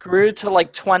grew to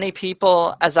like 20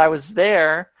 people as I was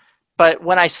there, but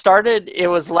when I started it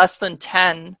was less than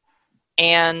 10,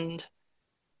 and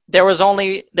there was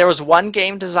one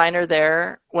game designer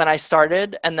there when I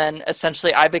started, and then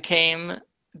essentially I became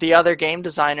the other game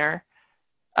designer.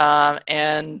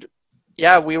 And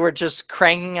yeah, we were just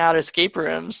cranking out escape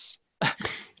rooms.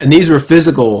 And these were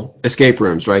physical escape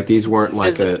rooms, right? These weren't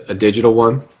like Is a digital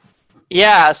one.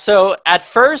 Yeah, so at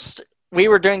first we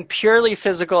were doing purely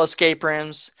physical escape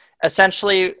rooms.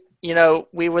 Essentially,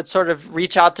 we would sort of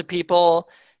reach out to people,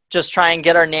 just try and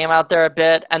get our name out there a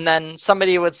bit, and then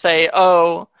somebody would say,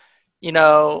 "Oh,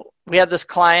 we had this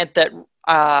client that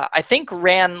I think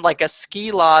ran like a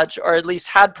ski lodge, or at least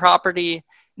had property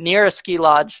near a ski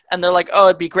lodge," and they're like, "Oh,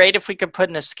 it'd be great if we could put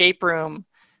an escape room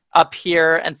up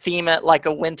here and theme it like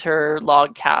a winter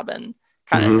log cabin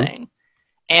kind of Hmm. thing."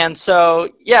 And so,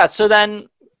 yeah, so then,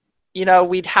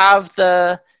 we'd have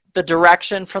the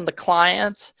direction from the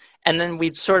client, and then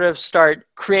we'd sort of start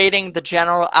creating the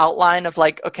general outline of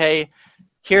like, okay,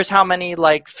 here's how many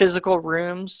like physical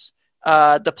rooms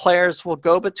the players will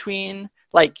go between.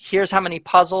 Like, here's how many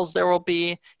puzzles there will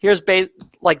be. Here's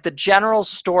like the general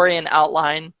story and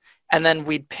outline, and then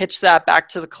we'd pitch that back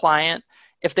to the client.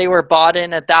 If they were bought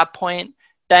in at that point,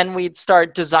 then we'd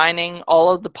start designing all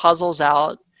of the puzzles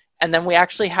out, and then we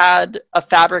actually had a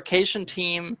fabrication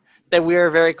team that we were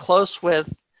very close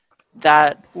with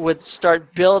that would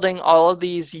start building all of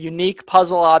these unique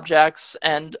puzzle objects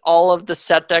and all of the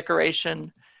set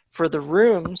decoration for the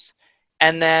rooms.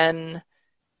 And then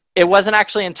it wasn't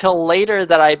actually until later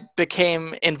that I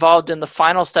became involved in the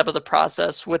final step of the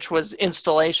process, which was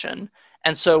installation.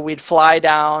 And so we'd fly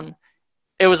down.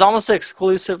 It was almost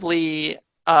exclusively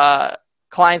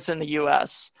clients in the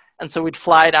US. And so we'd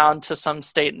fly down to some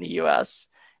state in the US,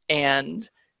 and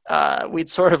we'd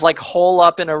sort of like hole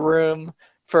up in a room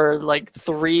for like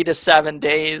 3 to 7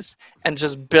 days and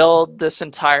just build this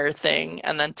entire thing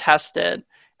and then test it.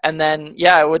 And then,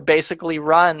 yeah, it would basically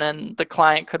run, and the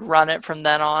client could run it from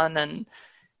then on. And,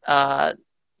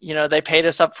 they paid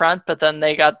us up front, but then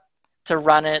they got to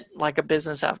run it like a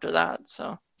business after that.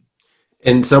 So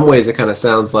In some ways, it kind of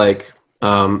sounds like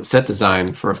set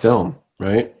design for a film,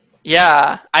 right?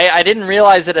 yeah, I didn't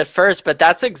realize it at first, but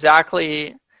that's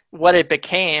exactly what it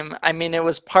became. I mean, it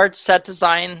was part set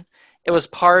design. It was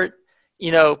part,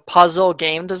 puzzle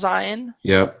game design,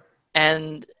 Yep.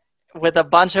 and with a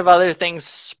bunch of other things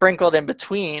sprinkled in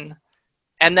between.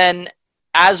 And then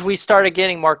as we started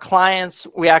getting more clients,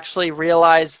 we actually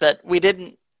realized that we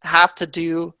didn't have to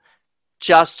do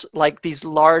just like these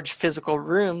large physical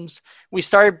rooms. We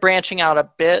started branching out a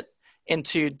bit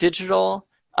into digital.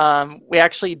 We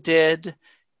actually did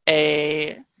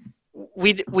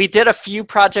we did a few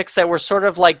projects that were sort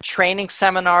of like training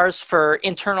seminars for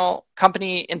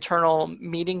company internal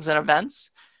meetings and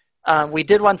events. We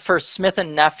did one for Smith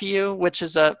and Nephew, which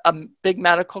is a big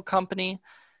medical company.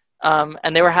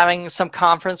 And they were having some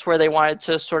conference where they wanted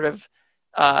to sort of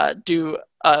do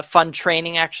a fun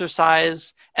training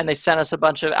exercise, and they sent us a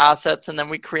bunch of assets, and then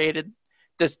we created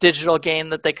this digital game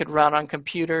that they could run on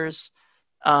computers.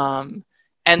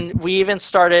 And we even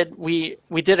started, we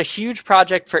did a huge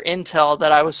project for Intel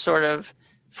that I was sort of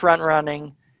front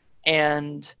running,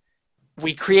 and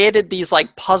we created these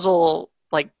like puzzle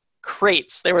like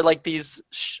crates. They were like these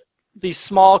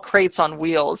small crates on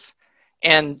wheels,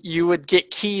 and you would get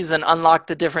keys and unlock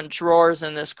the different drawers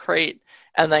in this crate,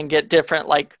 and then get different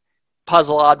like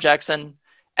puzzle objects. And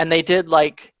they did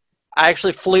like, I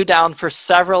actually flew down for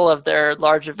several of their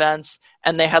large events,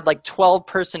 and they had like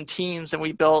 12-person teams, and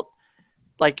we built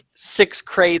like 6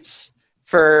 crates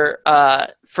for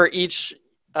each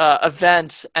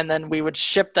event, and then we would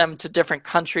ship them to different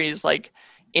countries like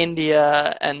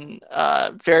India and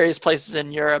various places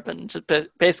in Europe, and just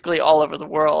basically all over the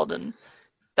world. And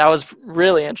that was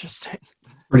really interesting.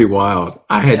 Pretty wild.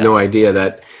 I had no idea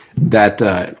that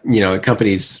the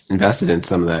company's invested in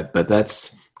some of that, but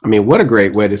what a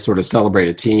great way to sort of celebrate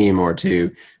a team or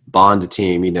to bond a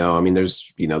team.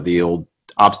 There's, the old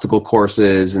obstacle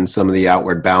courses and some of the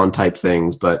outward bound type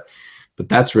things, but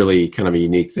that's really kind of a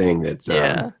unique thing that's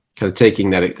kind of taking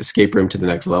that escape room to the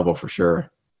next level for sure.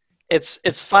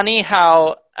 It's funny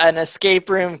how an escape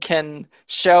room can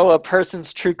show a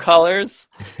person's true colors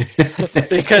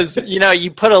because,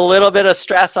 you put a little bit of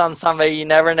stress on somebody, you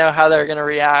never know how they're going to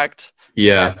react.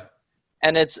 Yeah.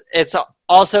 And it's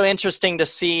also interesting to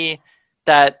see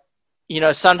that,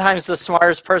 sometimes the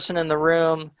smartest person in the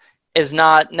room is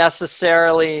not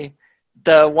necessarily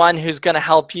the one who's going to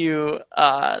help you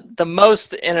the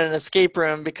most in an escape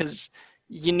room, because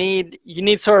you need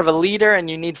sort of a leader and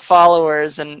you need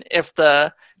followers. And if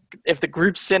the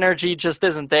group synergy just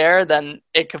isn't there, then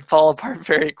it can fall apart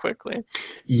very quickly.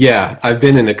 Yeah. I've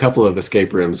been in a couple of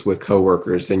escape rooms with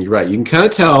coworkers, and you're right. You can kind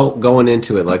of tell going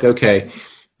into it, like, okay,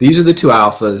 these are the 2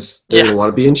 alphas. They're going to want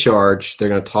to be in charge. They're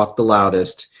going to talk the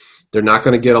loudest. They're not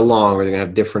going to get along, or they're going to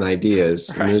have different ideas.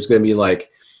 Right. And there's going to be like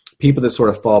people that sort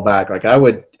of fall back. Like I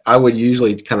would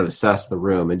usually kind of assess the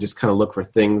room and just kind of look for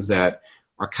things that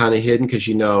are kind of hidden, because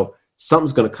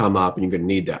something's going to come up and you're going to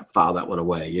need that, file that one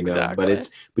away, Exactly. But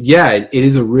it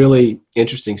is a really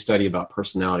interesting study about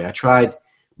personality. I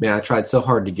tried so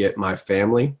hard to get my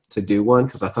family to do one,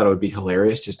 because I thought it would be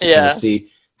hilarious just to kind of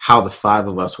see how the 5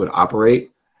 of us would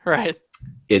operate. Right.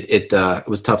 It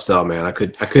was tough sell, man. I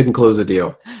couldn't close the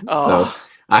deal. Oh. So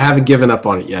I haven't given up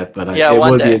on it yet, but it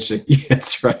would be interesting. Yeah,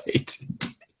 that's right.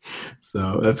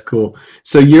 So that's cool.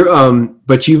 So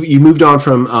but you moved on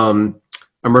from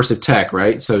immersive tech,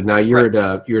 right? So now you're at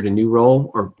a new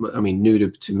role, or new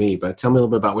to me, but tell me a little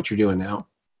bit about what you're doing now.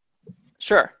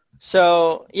 Sure.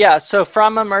 So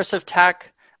from immersive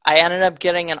tech, I ended up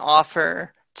getting an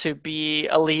offer to be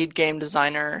a lead game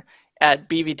designer at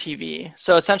BVTV.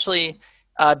 So essentially,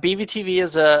 BVTV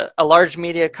is a large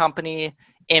media company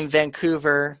in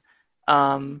Vancouver.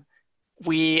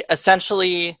 We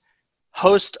essentially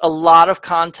host a lot of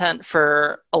content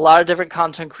for a lot of different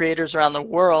content creators around the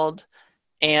world.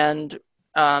 And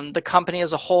the company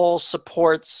as a whole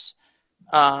supports,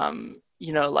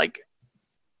 like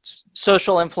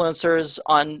social influencers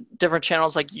on different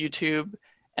channels like YouTube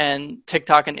and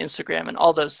TikTok and Instagram and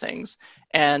all those things.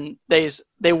 And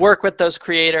they work with those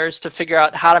creators to figure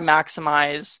out how to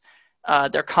maximize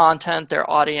their content, their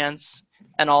audience,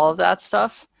 and all of that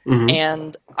stuff. Mm-hmm.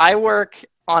 And I work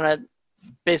on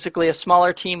basically a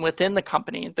smaller team within the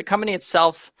company. The company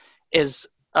itself is,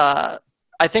 I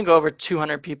think, over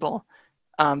 200 people.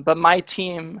 But my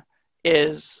team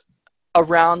is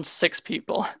around 6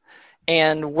 people.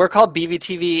 And we're called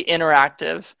BVTV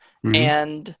Interactive. Mm-hmm.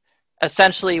 And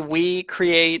essentially, we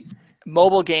create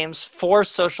mobile games for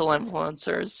social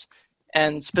influencers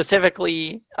and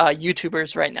specifically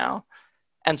YouTubers right now.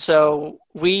 And so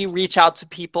we reach out to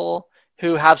people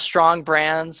who have strong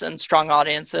brands and strong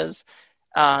audiences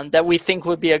that we think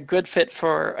would be a good fit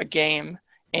for a game.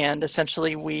 And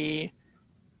essentially we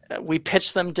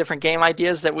pitch them different game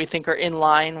ideas that we think are in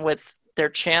line with their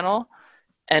channel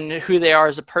and who they are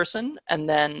as a person. And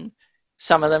then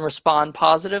some of them respond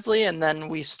positively. And then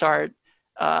we start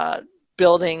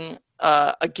building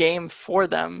a game for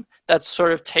them that's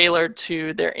sort of tailored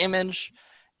to their image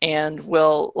and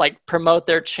will like promote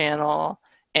their channel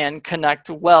and connect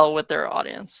well with their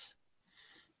audience.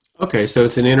 Okay, so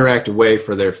it's an interactive way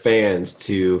for their fans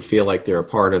to feel like they're a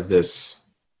part of this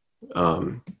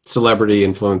celebrity,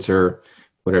 influencer,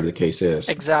 whatever the case is.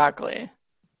 Exactly.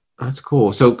 That's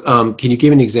cool. So can you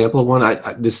give an example of one?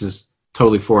 I this is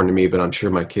totally foreign to me, but I'm sure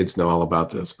my kids know all about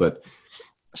this. But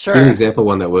sure. Give an example of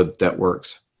one that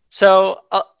works. So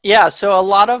so a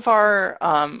lot of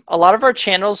our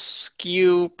channels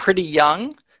skew pretty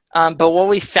young, but what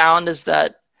we found is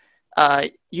that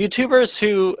YouTubers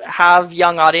who have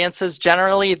young audiences,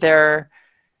 generally they're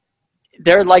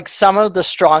like some of the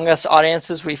strongest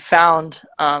audiences we found,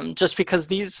 just because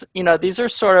these are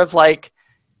sort of like,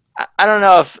 I don't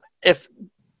know if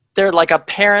they're like a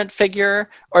parent figure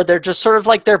or they're just sort of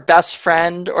like their best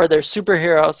friend or their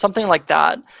superhero, something like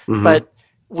that. Mm-hmm. But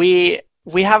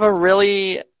we have a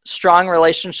really strong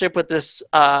relationship with this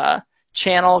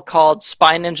channel called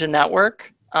Spy Ninja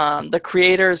Network. The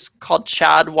creator's called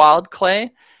Chad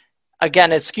Wildclay.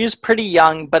 Again, it skews pretty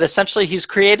young, but essentially he's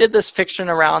created this fiction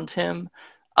around him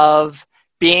of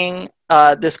being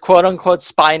this quote-unquote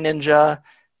spy ninja,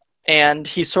 and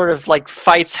he sort of like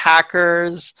fights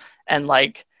hackers and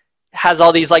like has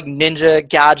all these like ninja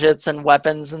gadgets and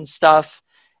weapons and stuff.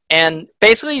 And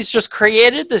basically he's just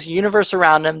created this universe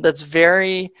around him that's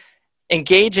very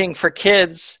engaging for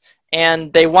kids,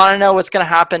 and they want to know what's going to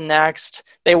happen next.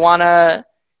 They want to,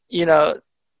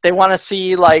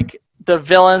 see like the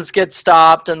villains get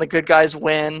stopped and the good guys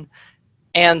win.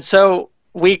 And so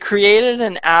we created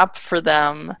an app for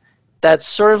them that's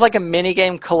sort of like a mini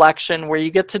game collection where you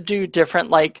get to do different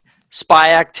like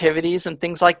spy activities and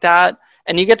things like that.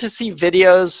 And you get to see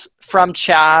videos from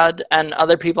Chad and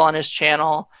other people on his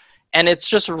channel. And it's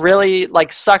just really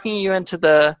like sucking you into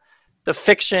the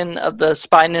fiction of the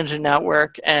Spy Ninja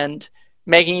Network and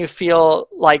making you feel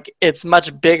like it's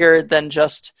much bigger than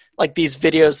just like these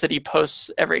videos that he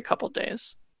posts every couple of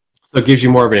days. So it gives you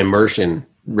more of an immersion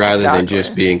rather than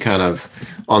just being kind of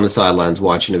on the sidelines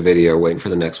watching a video waiting for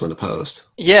the next one to post.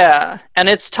 Yeah. And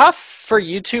it's tough for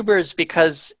YouTubers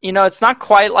because, it's not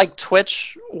quite like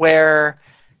Twitch, where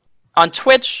on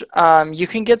Twitch, you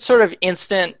can get sort of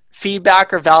instant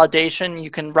feedback or validation. You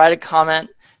can write a comment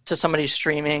to somebody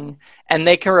streaming and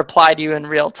they can reply to you in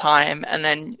real time. And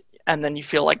then you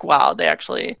feel like, wow, they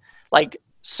actually like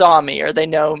saw me or they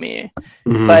know me.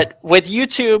 Mm-hmm. But with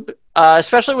YouTube,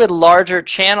 especially with larger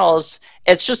channels,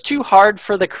 it's just too hard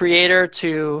for the creator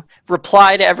to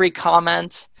reply to every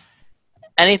comment,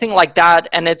 anything like that.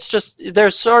 And it's just,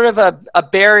 there's sort of a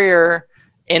barrier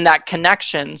in that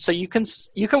connection. So you can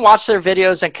watch their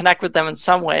videos and connect with them in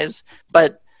some ways,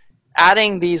 but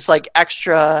adding these like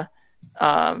extra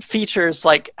features,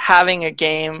 like having a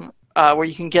game where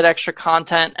you can get extra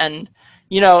content, and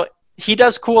he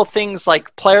does cool things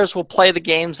like players will play the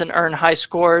games and earn high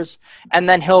scores, and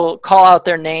then he'll call out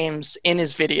their names in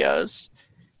his videos,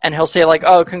 and he'll say like,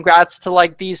 oh, congrats to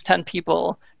like these 10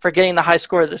 people for getting the high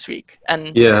score this week.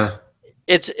 And yeah,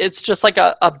 it's just like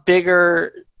a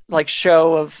bigger like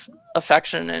show of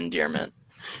affection and endearment.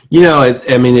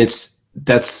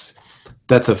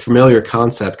 That's a familiar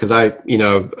concept, because I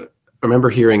remember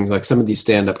hearing like some of these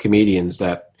stand-up comedians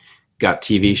that got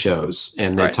TV shows,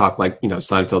 and they talk like,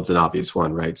 Seinfeld's an obvious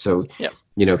one, right? So, yep.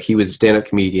 He was a stand-up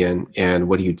comedian, and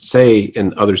what he would say,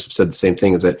 and others have said the same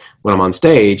thing, is that when I'm on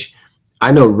stage,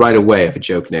 I know right away if a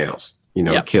joke nails,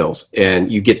 yep. kills,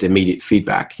 and you get the immediate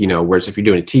feedback, whereas if you're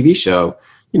doing a TV show,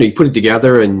 you put it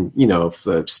together, and, if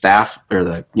the staff or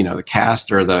the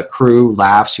cast or the crew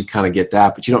laughs, you kind of get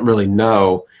that, but you don't really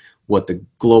know what the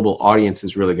global audience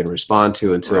is really going to respond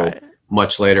to until Right.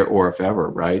 much later, or if ever,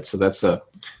 right? So that's a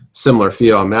similar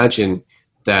feel. I imagine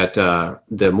that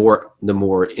the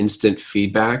more instant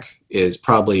feedback is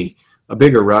probably a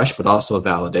bigger rush, but also a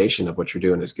validation of what you're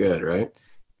doing is good, right?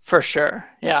 For sure.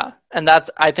 Yeah. And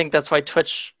I think that's why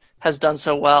Twitch has done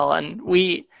so well. And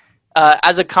we,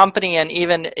 as a company, and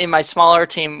even in my smaller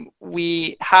team,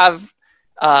 we have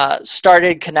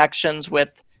started connections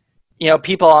with,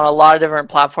 people on a lot of different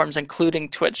platforms, including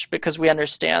Twitch, because we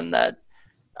understand that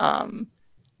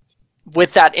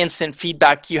with that instant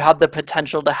feedback, you have the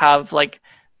potential to have like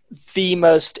the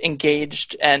most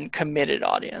engaged and committed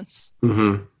audience.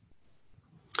 Mm-hmm.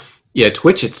 Yeah,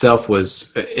 Twitch itself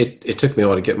it took me a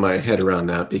while to get my head around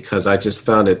that, because I just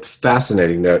found it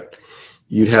fascinating that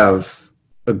you'd have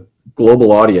a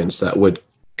global audience that would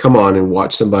come on and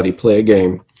watch somebody play a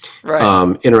game,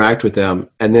 Right. interact with them,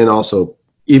 and then also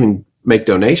even make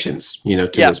donations, to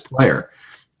Yeah. this player.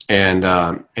 And,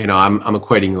 I'm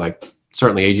equating, like,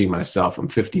 certainly aging myself. I'm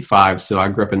 55, so I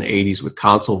grew up in the 80s with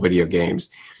console video games.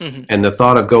 Hmm. And the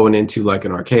thought of going into like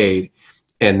an arcade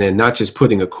and then not just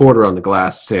putting a quarter on the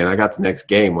glass saying, I got the next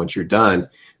game once you're done,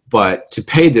 but to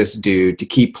pay this dude to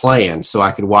keep playing so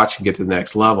I could watch and get to the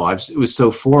next level. It was so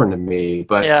foreign to me,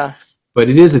 Yeah. but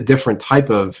it is a different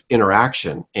type of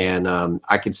interaction. And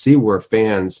I could see where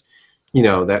fans,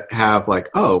 that have like,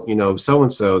 oh,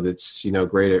 so-and-so that's,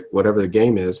 great at whatever the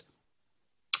game is,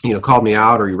 called me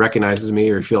out, or he recognizes me,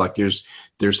 or you feel like there's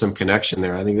some connection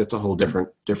there. I think that's a whole different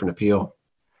appeal.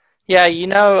 Yeah,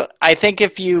 I think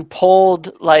if you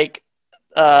polled like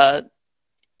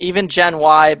even Gen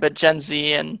Y, but Gen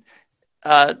Z and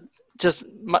just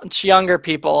much younger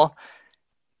people,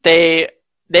 they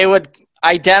would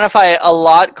identify a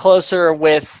lot closer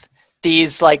with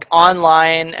these like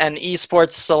online and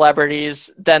esports celebrities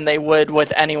than they would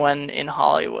with anyone in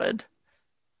Hollywood.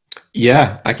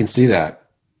 Yeah, I can see that.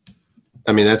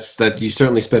 I mean, that you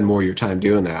certainly spend more of your time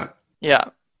doing that. Yeah.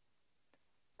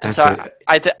 And That's so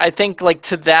it. I think like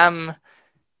to them,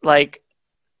 like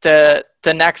the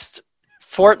next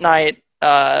Fortnite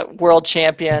world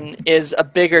champion is a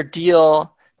bigger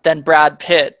deal than Brad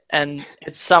Pitt, and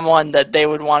it's someone that they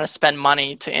would want to spend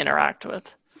money to interact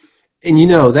with. And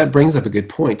that brings up a good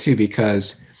point too,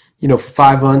 because for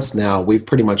 5 months now we've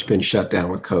pretty much been shut down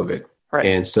with COVID, Right.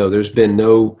 and so there's been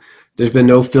no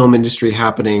film industry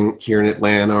happening here in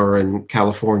Atlanta or in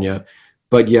California,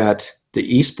 but yet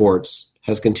the esports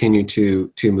has continued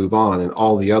to move on, and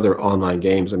all the other online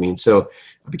games. I mean, so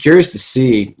I'd be curious to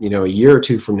see, a year or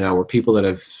two from now, where people that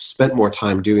have spent more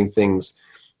time doing things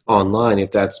online,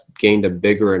 if that's gained a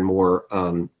bigger and more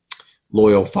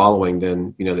loyal following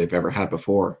than they've ever had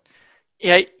before.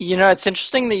 Yeah, it's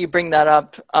interesting that you bring that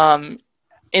up.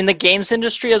 In the games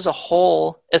industry as a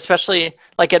whole, especially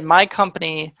like at my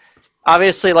company,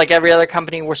 obviously like every other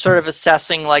company, we're sort of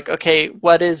assessing like, okay,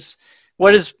 what is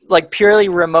like purely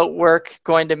remote work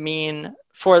going to mean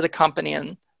for the company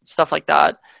and stuff like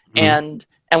that, Mm-hmm.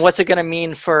 and what's it going to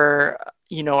mean for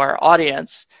our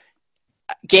audience.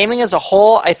 Gaming as a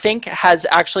whole, I think, has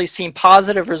actually seen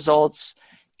positive results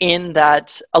in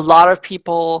that a lot of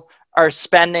people are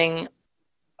spending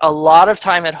a lot of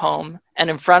time at home and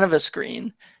in front of a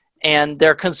screen, and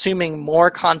they're consuming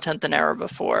more content than ever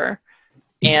before.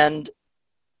 And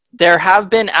there have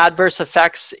been adverse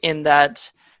effects in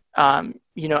that,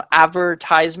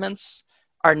 advertisements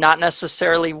are not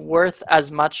necessarily worth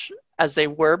as much as they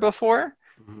were before.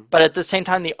 Mm-hmm. But at the same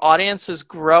time, the audience is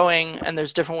growing, and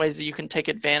there's different ways that you can take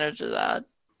advantage of that.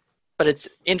 But it's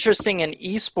interesting in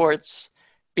esports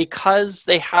because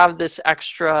they have this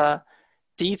extra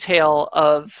detail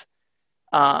of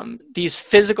these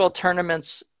physical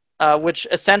tournaments, which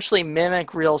essentially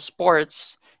mimic real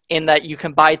sports in that you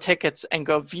can buy tickets and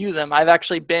go view them. I've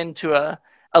actually been to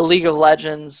a League of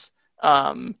Legends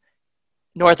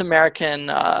North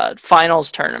American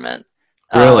finals tournament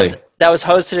Really? that was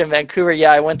hosted in Vancouver.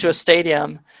 Yeah, I went to a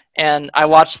stadium and I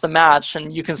watched the match,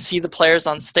 and you can see the players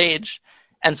on stage.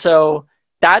 And so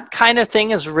that kind of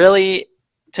thing is really,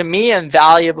 to me,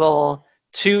 invaluable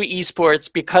to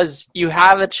esports because you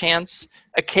have a chance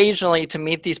occasionally to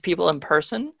meet these people in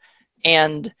person,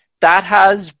 and that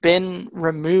has been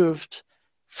removed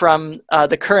from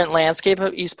the current landscape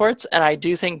of esports, and I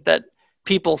do think that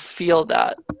people feel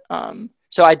that.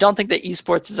 So I don't think that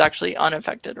esports is actually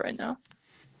unaffected right now.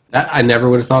 I never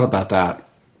would have thought about that.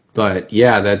 But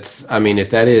yeah, I mean, if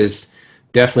that is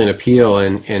definitely an appeal,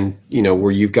 and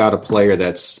where you've got a player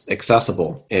that's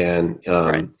accessible, and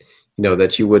Right.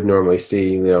 That you would normally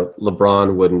see,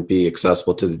 LeBron wouldn't be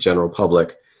accessible to the general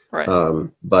public. Right.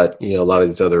 But a lot of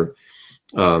these other,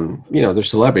 they're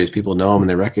celebrities, people know them and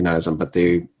they recognize them, but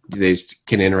they they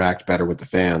can interact better with the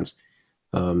fans.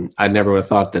 I never would have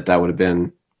thought that would have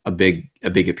been a big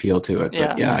appeal to it.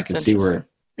 But yeah, I can see where.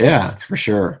 Yeah, for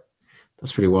sure.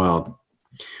 That's pretty wild.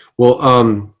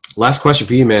 Well, last question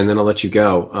for you, man. Then I'll let you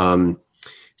go.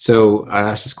 So I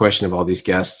asked this question of all these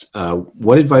guests.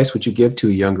 What advice would you give to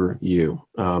a younger you?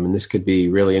 And this could be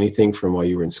really anything from while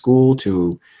you were in school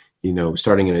to,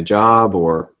 starting in a job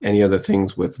or any other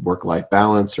things with work-life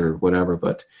balance or whatever.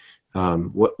 But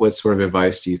what sort of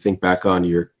advice do you think back on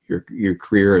your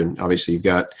career? And obviously you've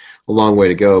got a long way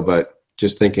to go, but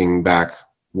just thinking back,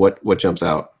 what jumps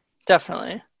out?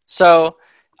 Definitely. So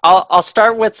I'll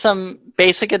start with some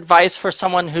basic advice for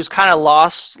someone who's kind of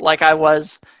lost, like I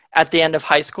was at the end of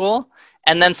high school,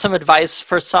 and then some advice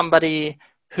for somebody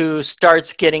who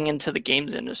starts getting into the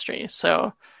games industry.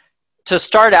 So to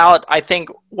start out, I think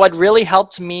what really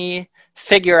helped me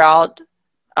figure out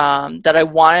that I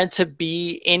wanted to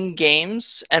be in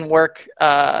games and work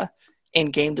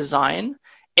in game design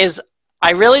is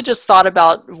I really just thought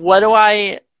about what do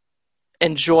I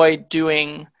enjoy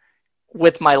doing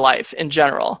with my life in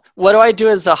general. What do I do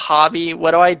as a hobby?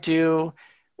 What do I do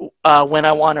when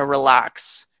I want to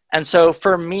relax? And so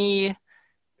for me,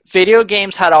 video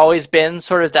games had always been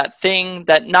sort of that thing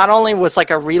that not only was like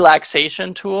a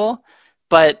relaxation tool,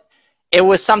 but it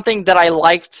was something that I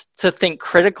liked to think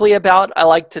critically about. I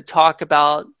liked to talk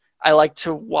about. I liked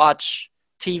to watch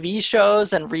TV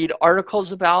shows and read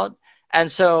articles about.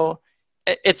 And so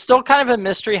it's still kind of a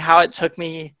mystery how it took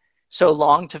me so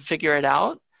long to figure it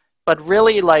out. But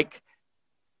really, like,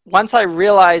 once I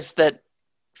realized that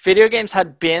video games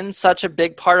had been such a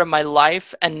big part of my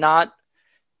life and not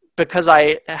because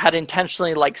I had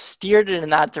intentionally like steered it in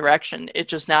that direction, it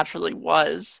just naturally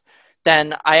was,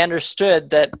 then I understood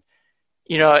that,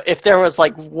 if there was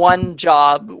like one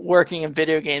job working in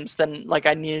video games, then like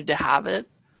I needed to have it.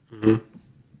 Mm-hmm.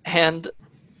 And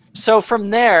so from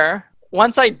there,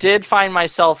 once I did find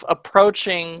myself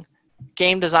approaching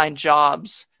game design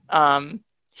jobs,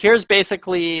 here's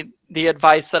basically the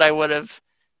advice that I would have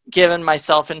given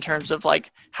myself in terms of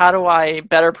like, how do I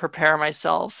better prepare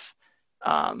myself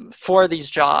for these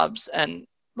jobs? And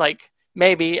like,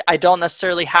 maybe I don't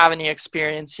necessarily have any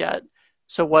experience yet.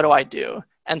 So what do I do?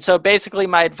 And so basically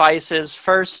my advice is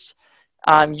first,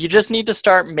 you just need to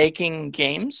start making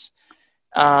games.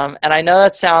 And I know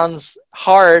that sounds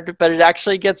hard, but it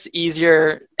actually gets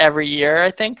easier every year,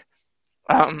 I think.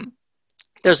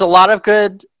 There's a lot of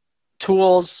good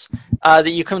tools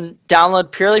that you can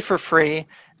download purely for free.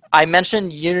 I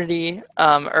mentioned Unity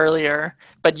earlier,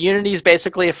 but Unity is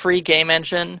basically a free game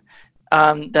engine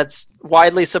that's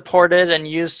widely supported and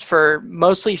used for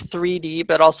mostly 3D,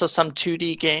 but also some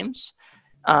 2D games.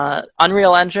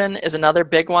 Unreal Engine is another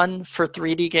big one for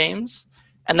 3D games.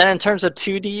 And then in terms of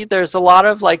 2D, there's a lot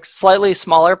of like slightly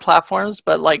smaller platforms,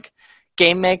 but like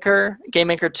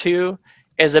GameMaker 2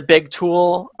 is a big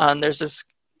tool. There's this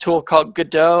tool called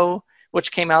Godot,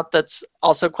 which came out that's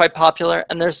also quite popular.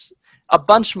 And there's a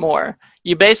bunch more.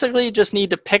 You basically just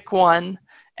need to pick one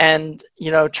and,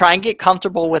 try and get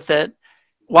comfortable with it.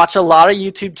 Watch a lot of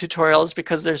YouTube tutorials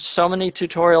because there's so many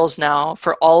tutorials now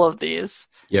for all of these.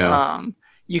 Yeah.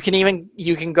 You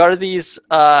can go to these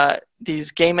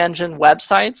game engine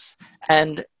websites,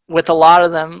 and with a lot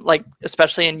of them, like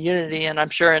especially in Unity and I'm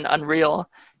sure in Unreal,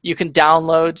 you can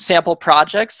download sample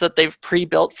projects that they've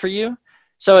pre-built for you.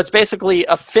 So it's basically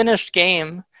a finished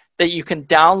game that you can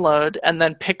download and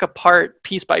then pick apart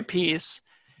piece by piece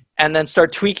and then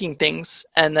start tweaking things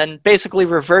and then basically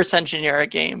reverse engineer a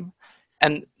game.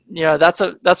 And, that's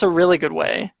a really good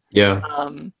way. Yeah.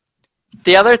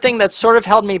 The other thing that sort of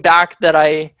held me back that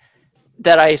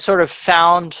I sort of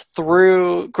found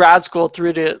through grad school,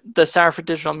 through the Center for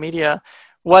Digital Media,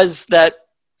 was that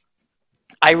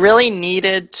I really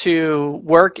needed to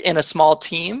work in a small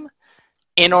team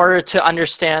in order to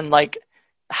understand like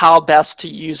how best to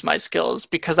use my skills,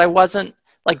 because I wasn't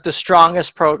like the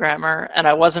strongest programmer and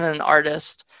I wasn't an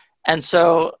artist. And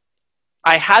so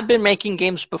I had been making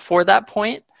games before that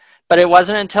point, but it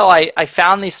wasn't until I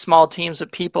found these small teams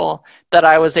of people that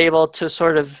I was able to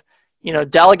sort of,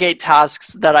 delegate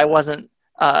tasks that I wasn't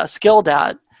skilled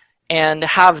at and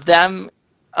have them,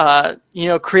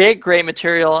 create great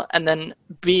material and then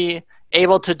be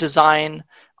able to design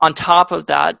on top of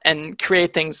that and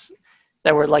create things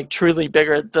that were like truly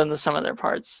bigger than the sum of their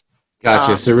parts.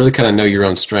 Gotcha. So really kind of know your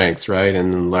own strengths, right?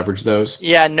 And then leverage those.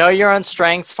 Yeah. Know your own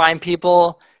strengths, find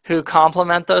people who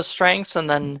complement those strengths and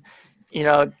then,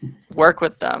 work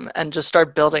with them and just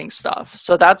start building stuff.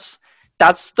 So that's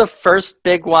the first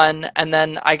big one. And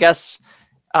then I guess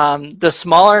the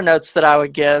smaller notes that I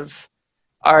would give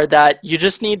are that you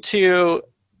just need to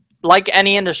like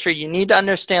any industry, you need to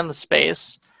understand the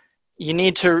space. You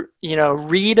need to,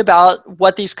 read about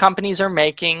what these companies are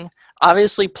making.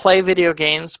 Obviously, play video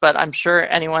games, but I'm sure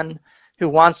anyone who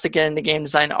wants to get into game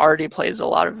design already plays a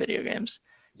lot of video games.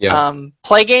 Yeah.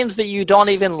 Play games that you don't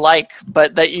even like,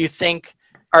 but that you think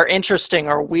are interesting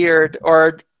or weird,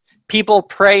 or people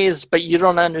praise, but you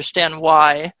don't understand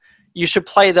why. You should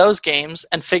play those games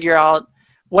and figure out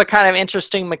what kind of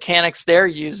interesting mechanics they're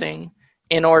using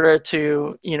in order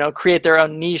to, create their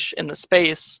own niche in the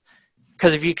space.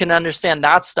 Because if you can understand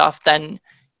that stuff, then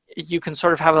you can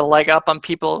sort of have a leg up on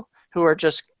people who are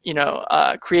just,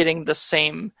 creating the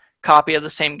same copy of the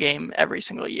same game every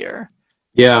single year.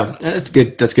 Yeah, that's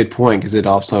good. That's a good point, because it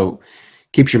also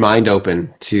keeps your mind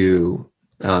open to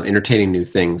entertaining new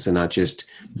things and not just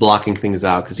blocking things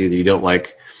out because either you don't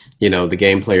like, the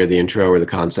gameplay or the intro or the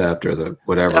concept or the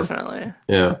whatever. Definitely.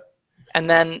 Yeah. And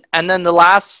then the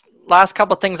last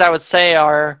couple things I would say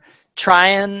are try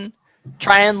and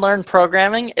learn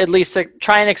programming, at least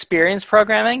try and experience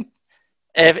programming,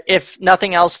 if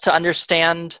nothing else, to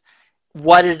understand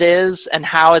what it is and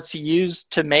how it's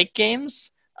used to make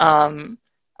games.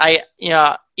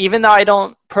 Even though I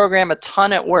don't program a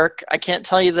ton at work, I can't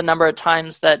tell you the number of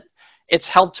times that it's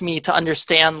helped me to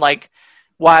understand, like,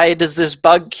 why does this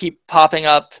bug keep popping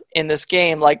up in this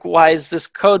game? Like, why is this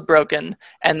code broken?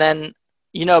 And then,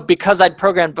 because I'd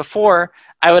programmed before,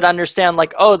 I would understand,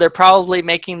 like, oh, they're probably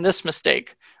making this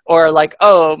mistake. Or like,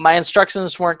 oh, my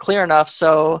instructions weren't clear enough,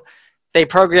 so they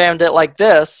programmed it like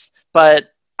this,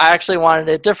 but I actually wanted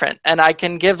it different. And I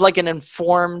can give like an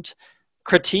informed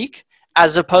critique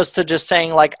as opposed to just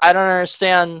saying, like, I don't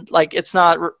understand, like, it's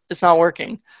not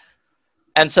working.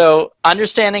 And so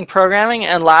understanding programming,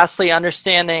 and lastly,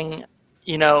 understanding,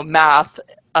 math,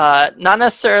 not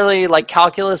necessarily like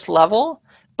calculus level,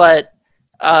 but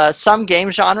some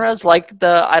game genres, like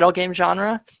the idle game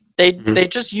genre, they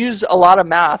just use a lot of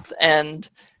math, and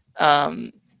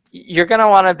you're going to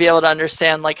want to be able to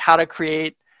understand, like, how to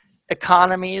create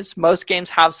economies. Most games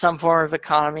have some form of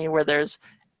economy where there's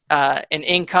an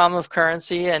income of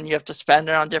currency and you have to spend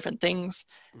it on different things.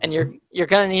 And you're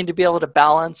going to need to be able to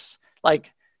balance,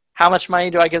 like, how much money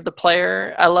do I give the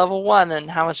player at level 1 and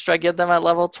how much do I give them at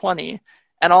level 20,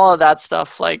 and all of that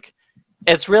stuff. Like,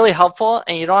 it's really helpful,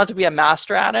 and you don't have to be a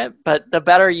master at it, but the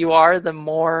better you are, the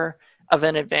more of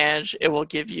an advantage it will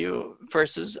give you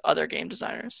versus other game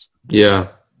designers. Yeah.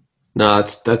 No,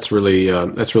 that's really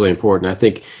important. I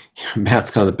think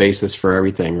math's kind of the basis for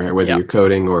everything, right? Whether you're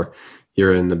coding or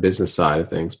you're in the business side of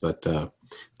things. But this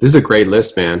is a great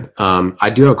list, man. I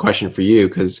do have a question for you,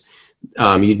 because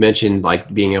you'd mentioned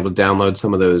like being able to download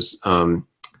some of those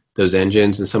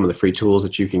engines and some of the free tools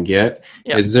that you can get.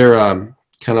 Yep. Is there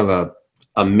kind of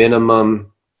a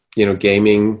minimum,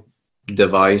 gaming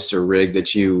device or rig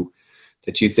that you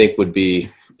think would be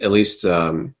at least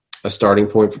a starting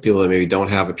point for people that maybe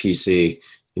don't have a PC,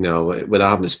 without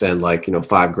having to spend like,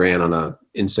 $5,000 on a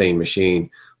insane machine?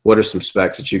 What are some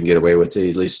specs that you can get away with to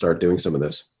at least start doing some of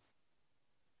this?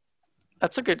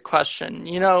 That's a good question.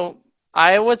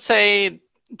 I would say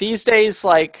these days,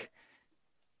 like,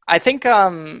 I think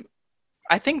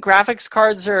graphics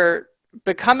cards are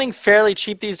becoming fairly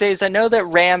cheap these days. I know that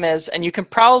RAM is, and you can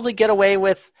probably get away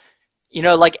with,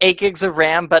 like 8 gigs of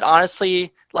RAM, but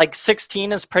honestly, like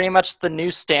 16 is pretty much the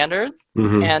new standard.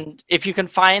 Mm-hmm. And if you can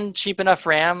find cheap enough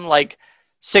RAM, like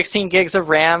 16 gigs of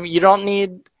RAM, you don't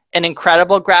need an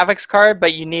incredible graphics card,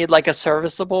 but you need like a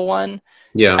serviceable one.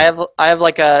 Yeah. I have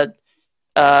like a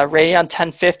Radeon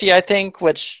 1050, I think,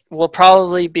 which will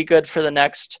probably be good for the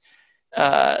next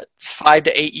 5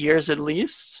 to 8 years at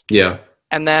least. Yeah.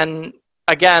 And then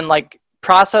again, like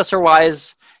processor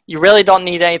wise, you really don't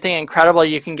need anything incredible.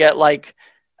 You can get like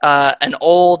an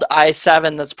old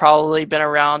i7 that's probably been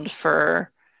around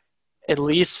for at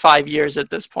least 5 years at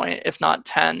this point, if not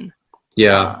 10.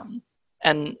 Yeah.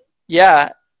 And yeah,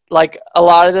 like a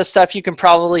lot of this stuff you can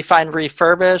probably find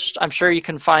refurbished. I'm sure you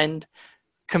can find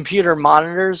computer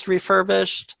monitors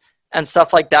refurbished and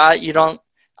stuff like that. You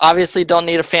don't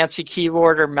need a fancy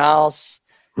keyboard or mouse.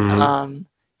 Mm-hmm.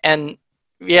 And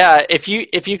yeah, if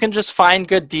you can just find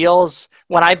good deals.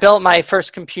 When I built my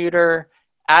first computer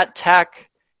at Tech,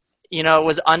 it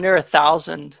was under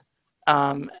 $1,000,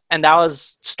 and that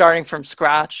was starting from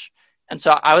scratch. And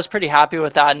so I was pretty happy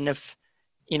with that. And if,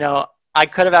 I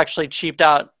could have actually cheaped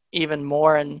out even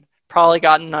more and probably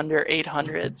gotten under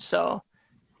 800. So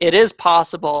it is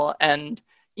possible. And,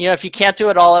 if you can't do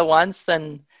it all at once,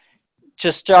 then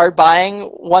just start buying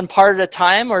one part at a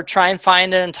time, or try and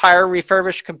find an entire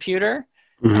refurbished computer.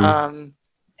 Mm-hmm.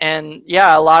 And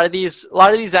yeah, a lot of these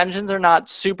engines are not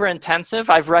super intensive.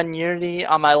 I've run Unity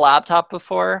on my laptop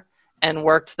before, and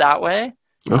worked that way.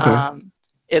 Okay.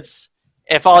 It's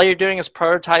if all you're doing is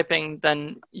prototyping,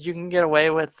 then you can get away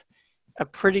with a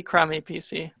pretty crummy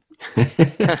PC.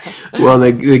 Well,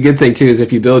 the good thing too is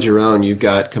if you build your own, you've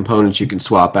got components you can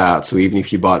swap out. So even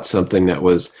if you bought something that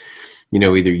was,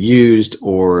 either used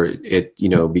or it,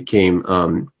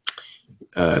 became,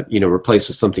 replaced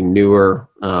with something newer,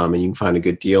 and you can find a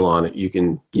good deal on it, you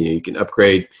can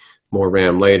upgrade more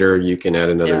RAM later. You can add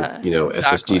another, exactly.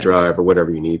 SSD drive or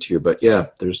whatever you need to. But yeah,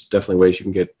 there's definitely ways you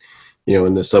can get,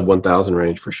 in the sub 1,000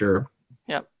 range for sure.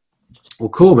 Yep. Well,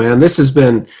 cool, man. This has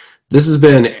been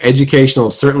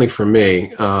educational, certainly for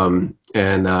me.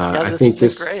 I think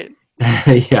this, great.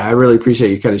 Yeah, I really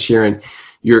appreciate you kind of sharing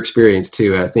your experience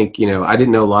too. I think, I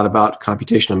didn't know a lot about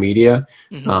computational media.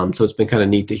 Mm-hmm. So it's been kind of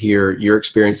neat to hear your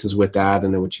experiences with that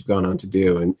and then what you've gone on to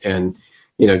do. And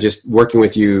just working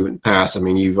with you in the past, I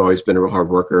mean, you've always been a real hard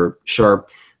worker, sharp.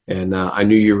 And I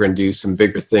knew you were going to do some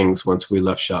bigger things once we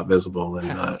left Shop Visible.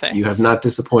 And you have not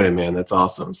disappointed, man. That's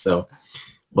awesome. So,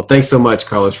 well, thanks so much,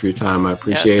 Carlos, for your time. I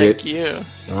appreciate it. Thank you.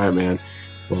 All right, man.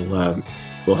 Well,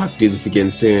 we'll have to do this again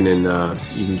soon, and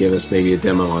you can give us maybe a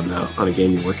demo on a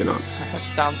game you're working on.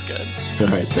 Sounds good. All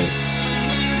right, thanks.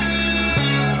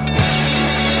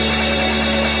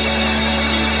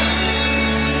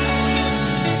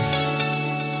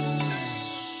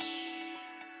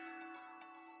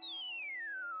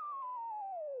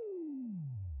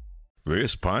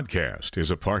 This podcast is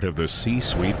a part of the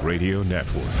C-Suite Radio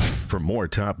Network. For more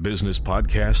top business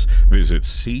podcasts, visit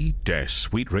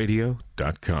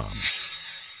c-suiteradio.com.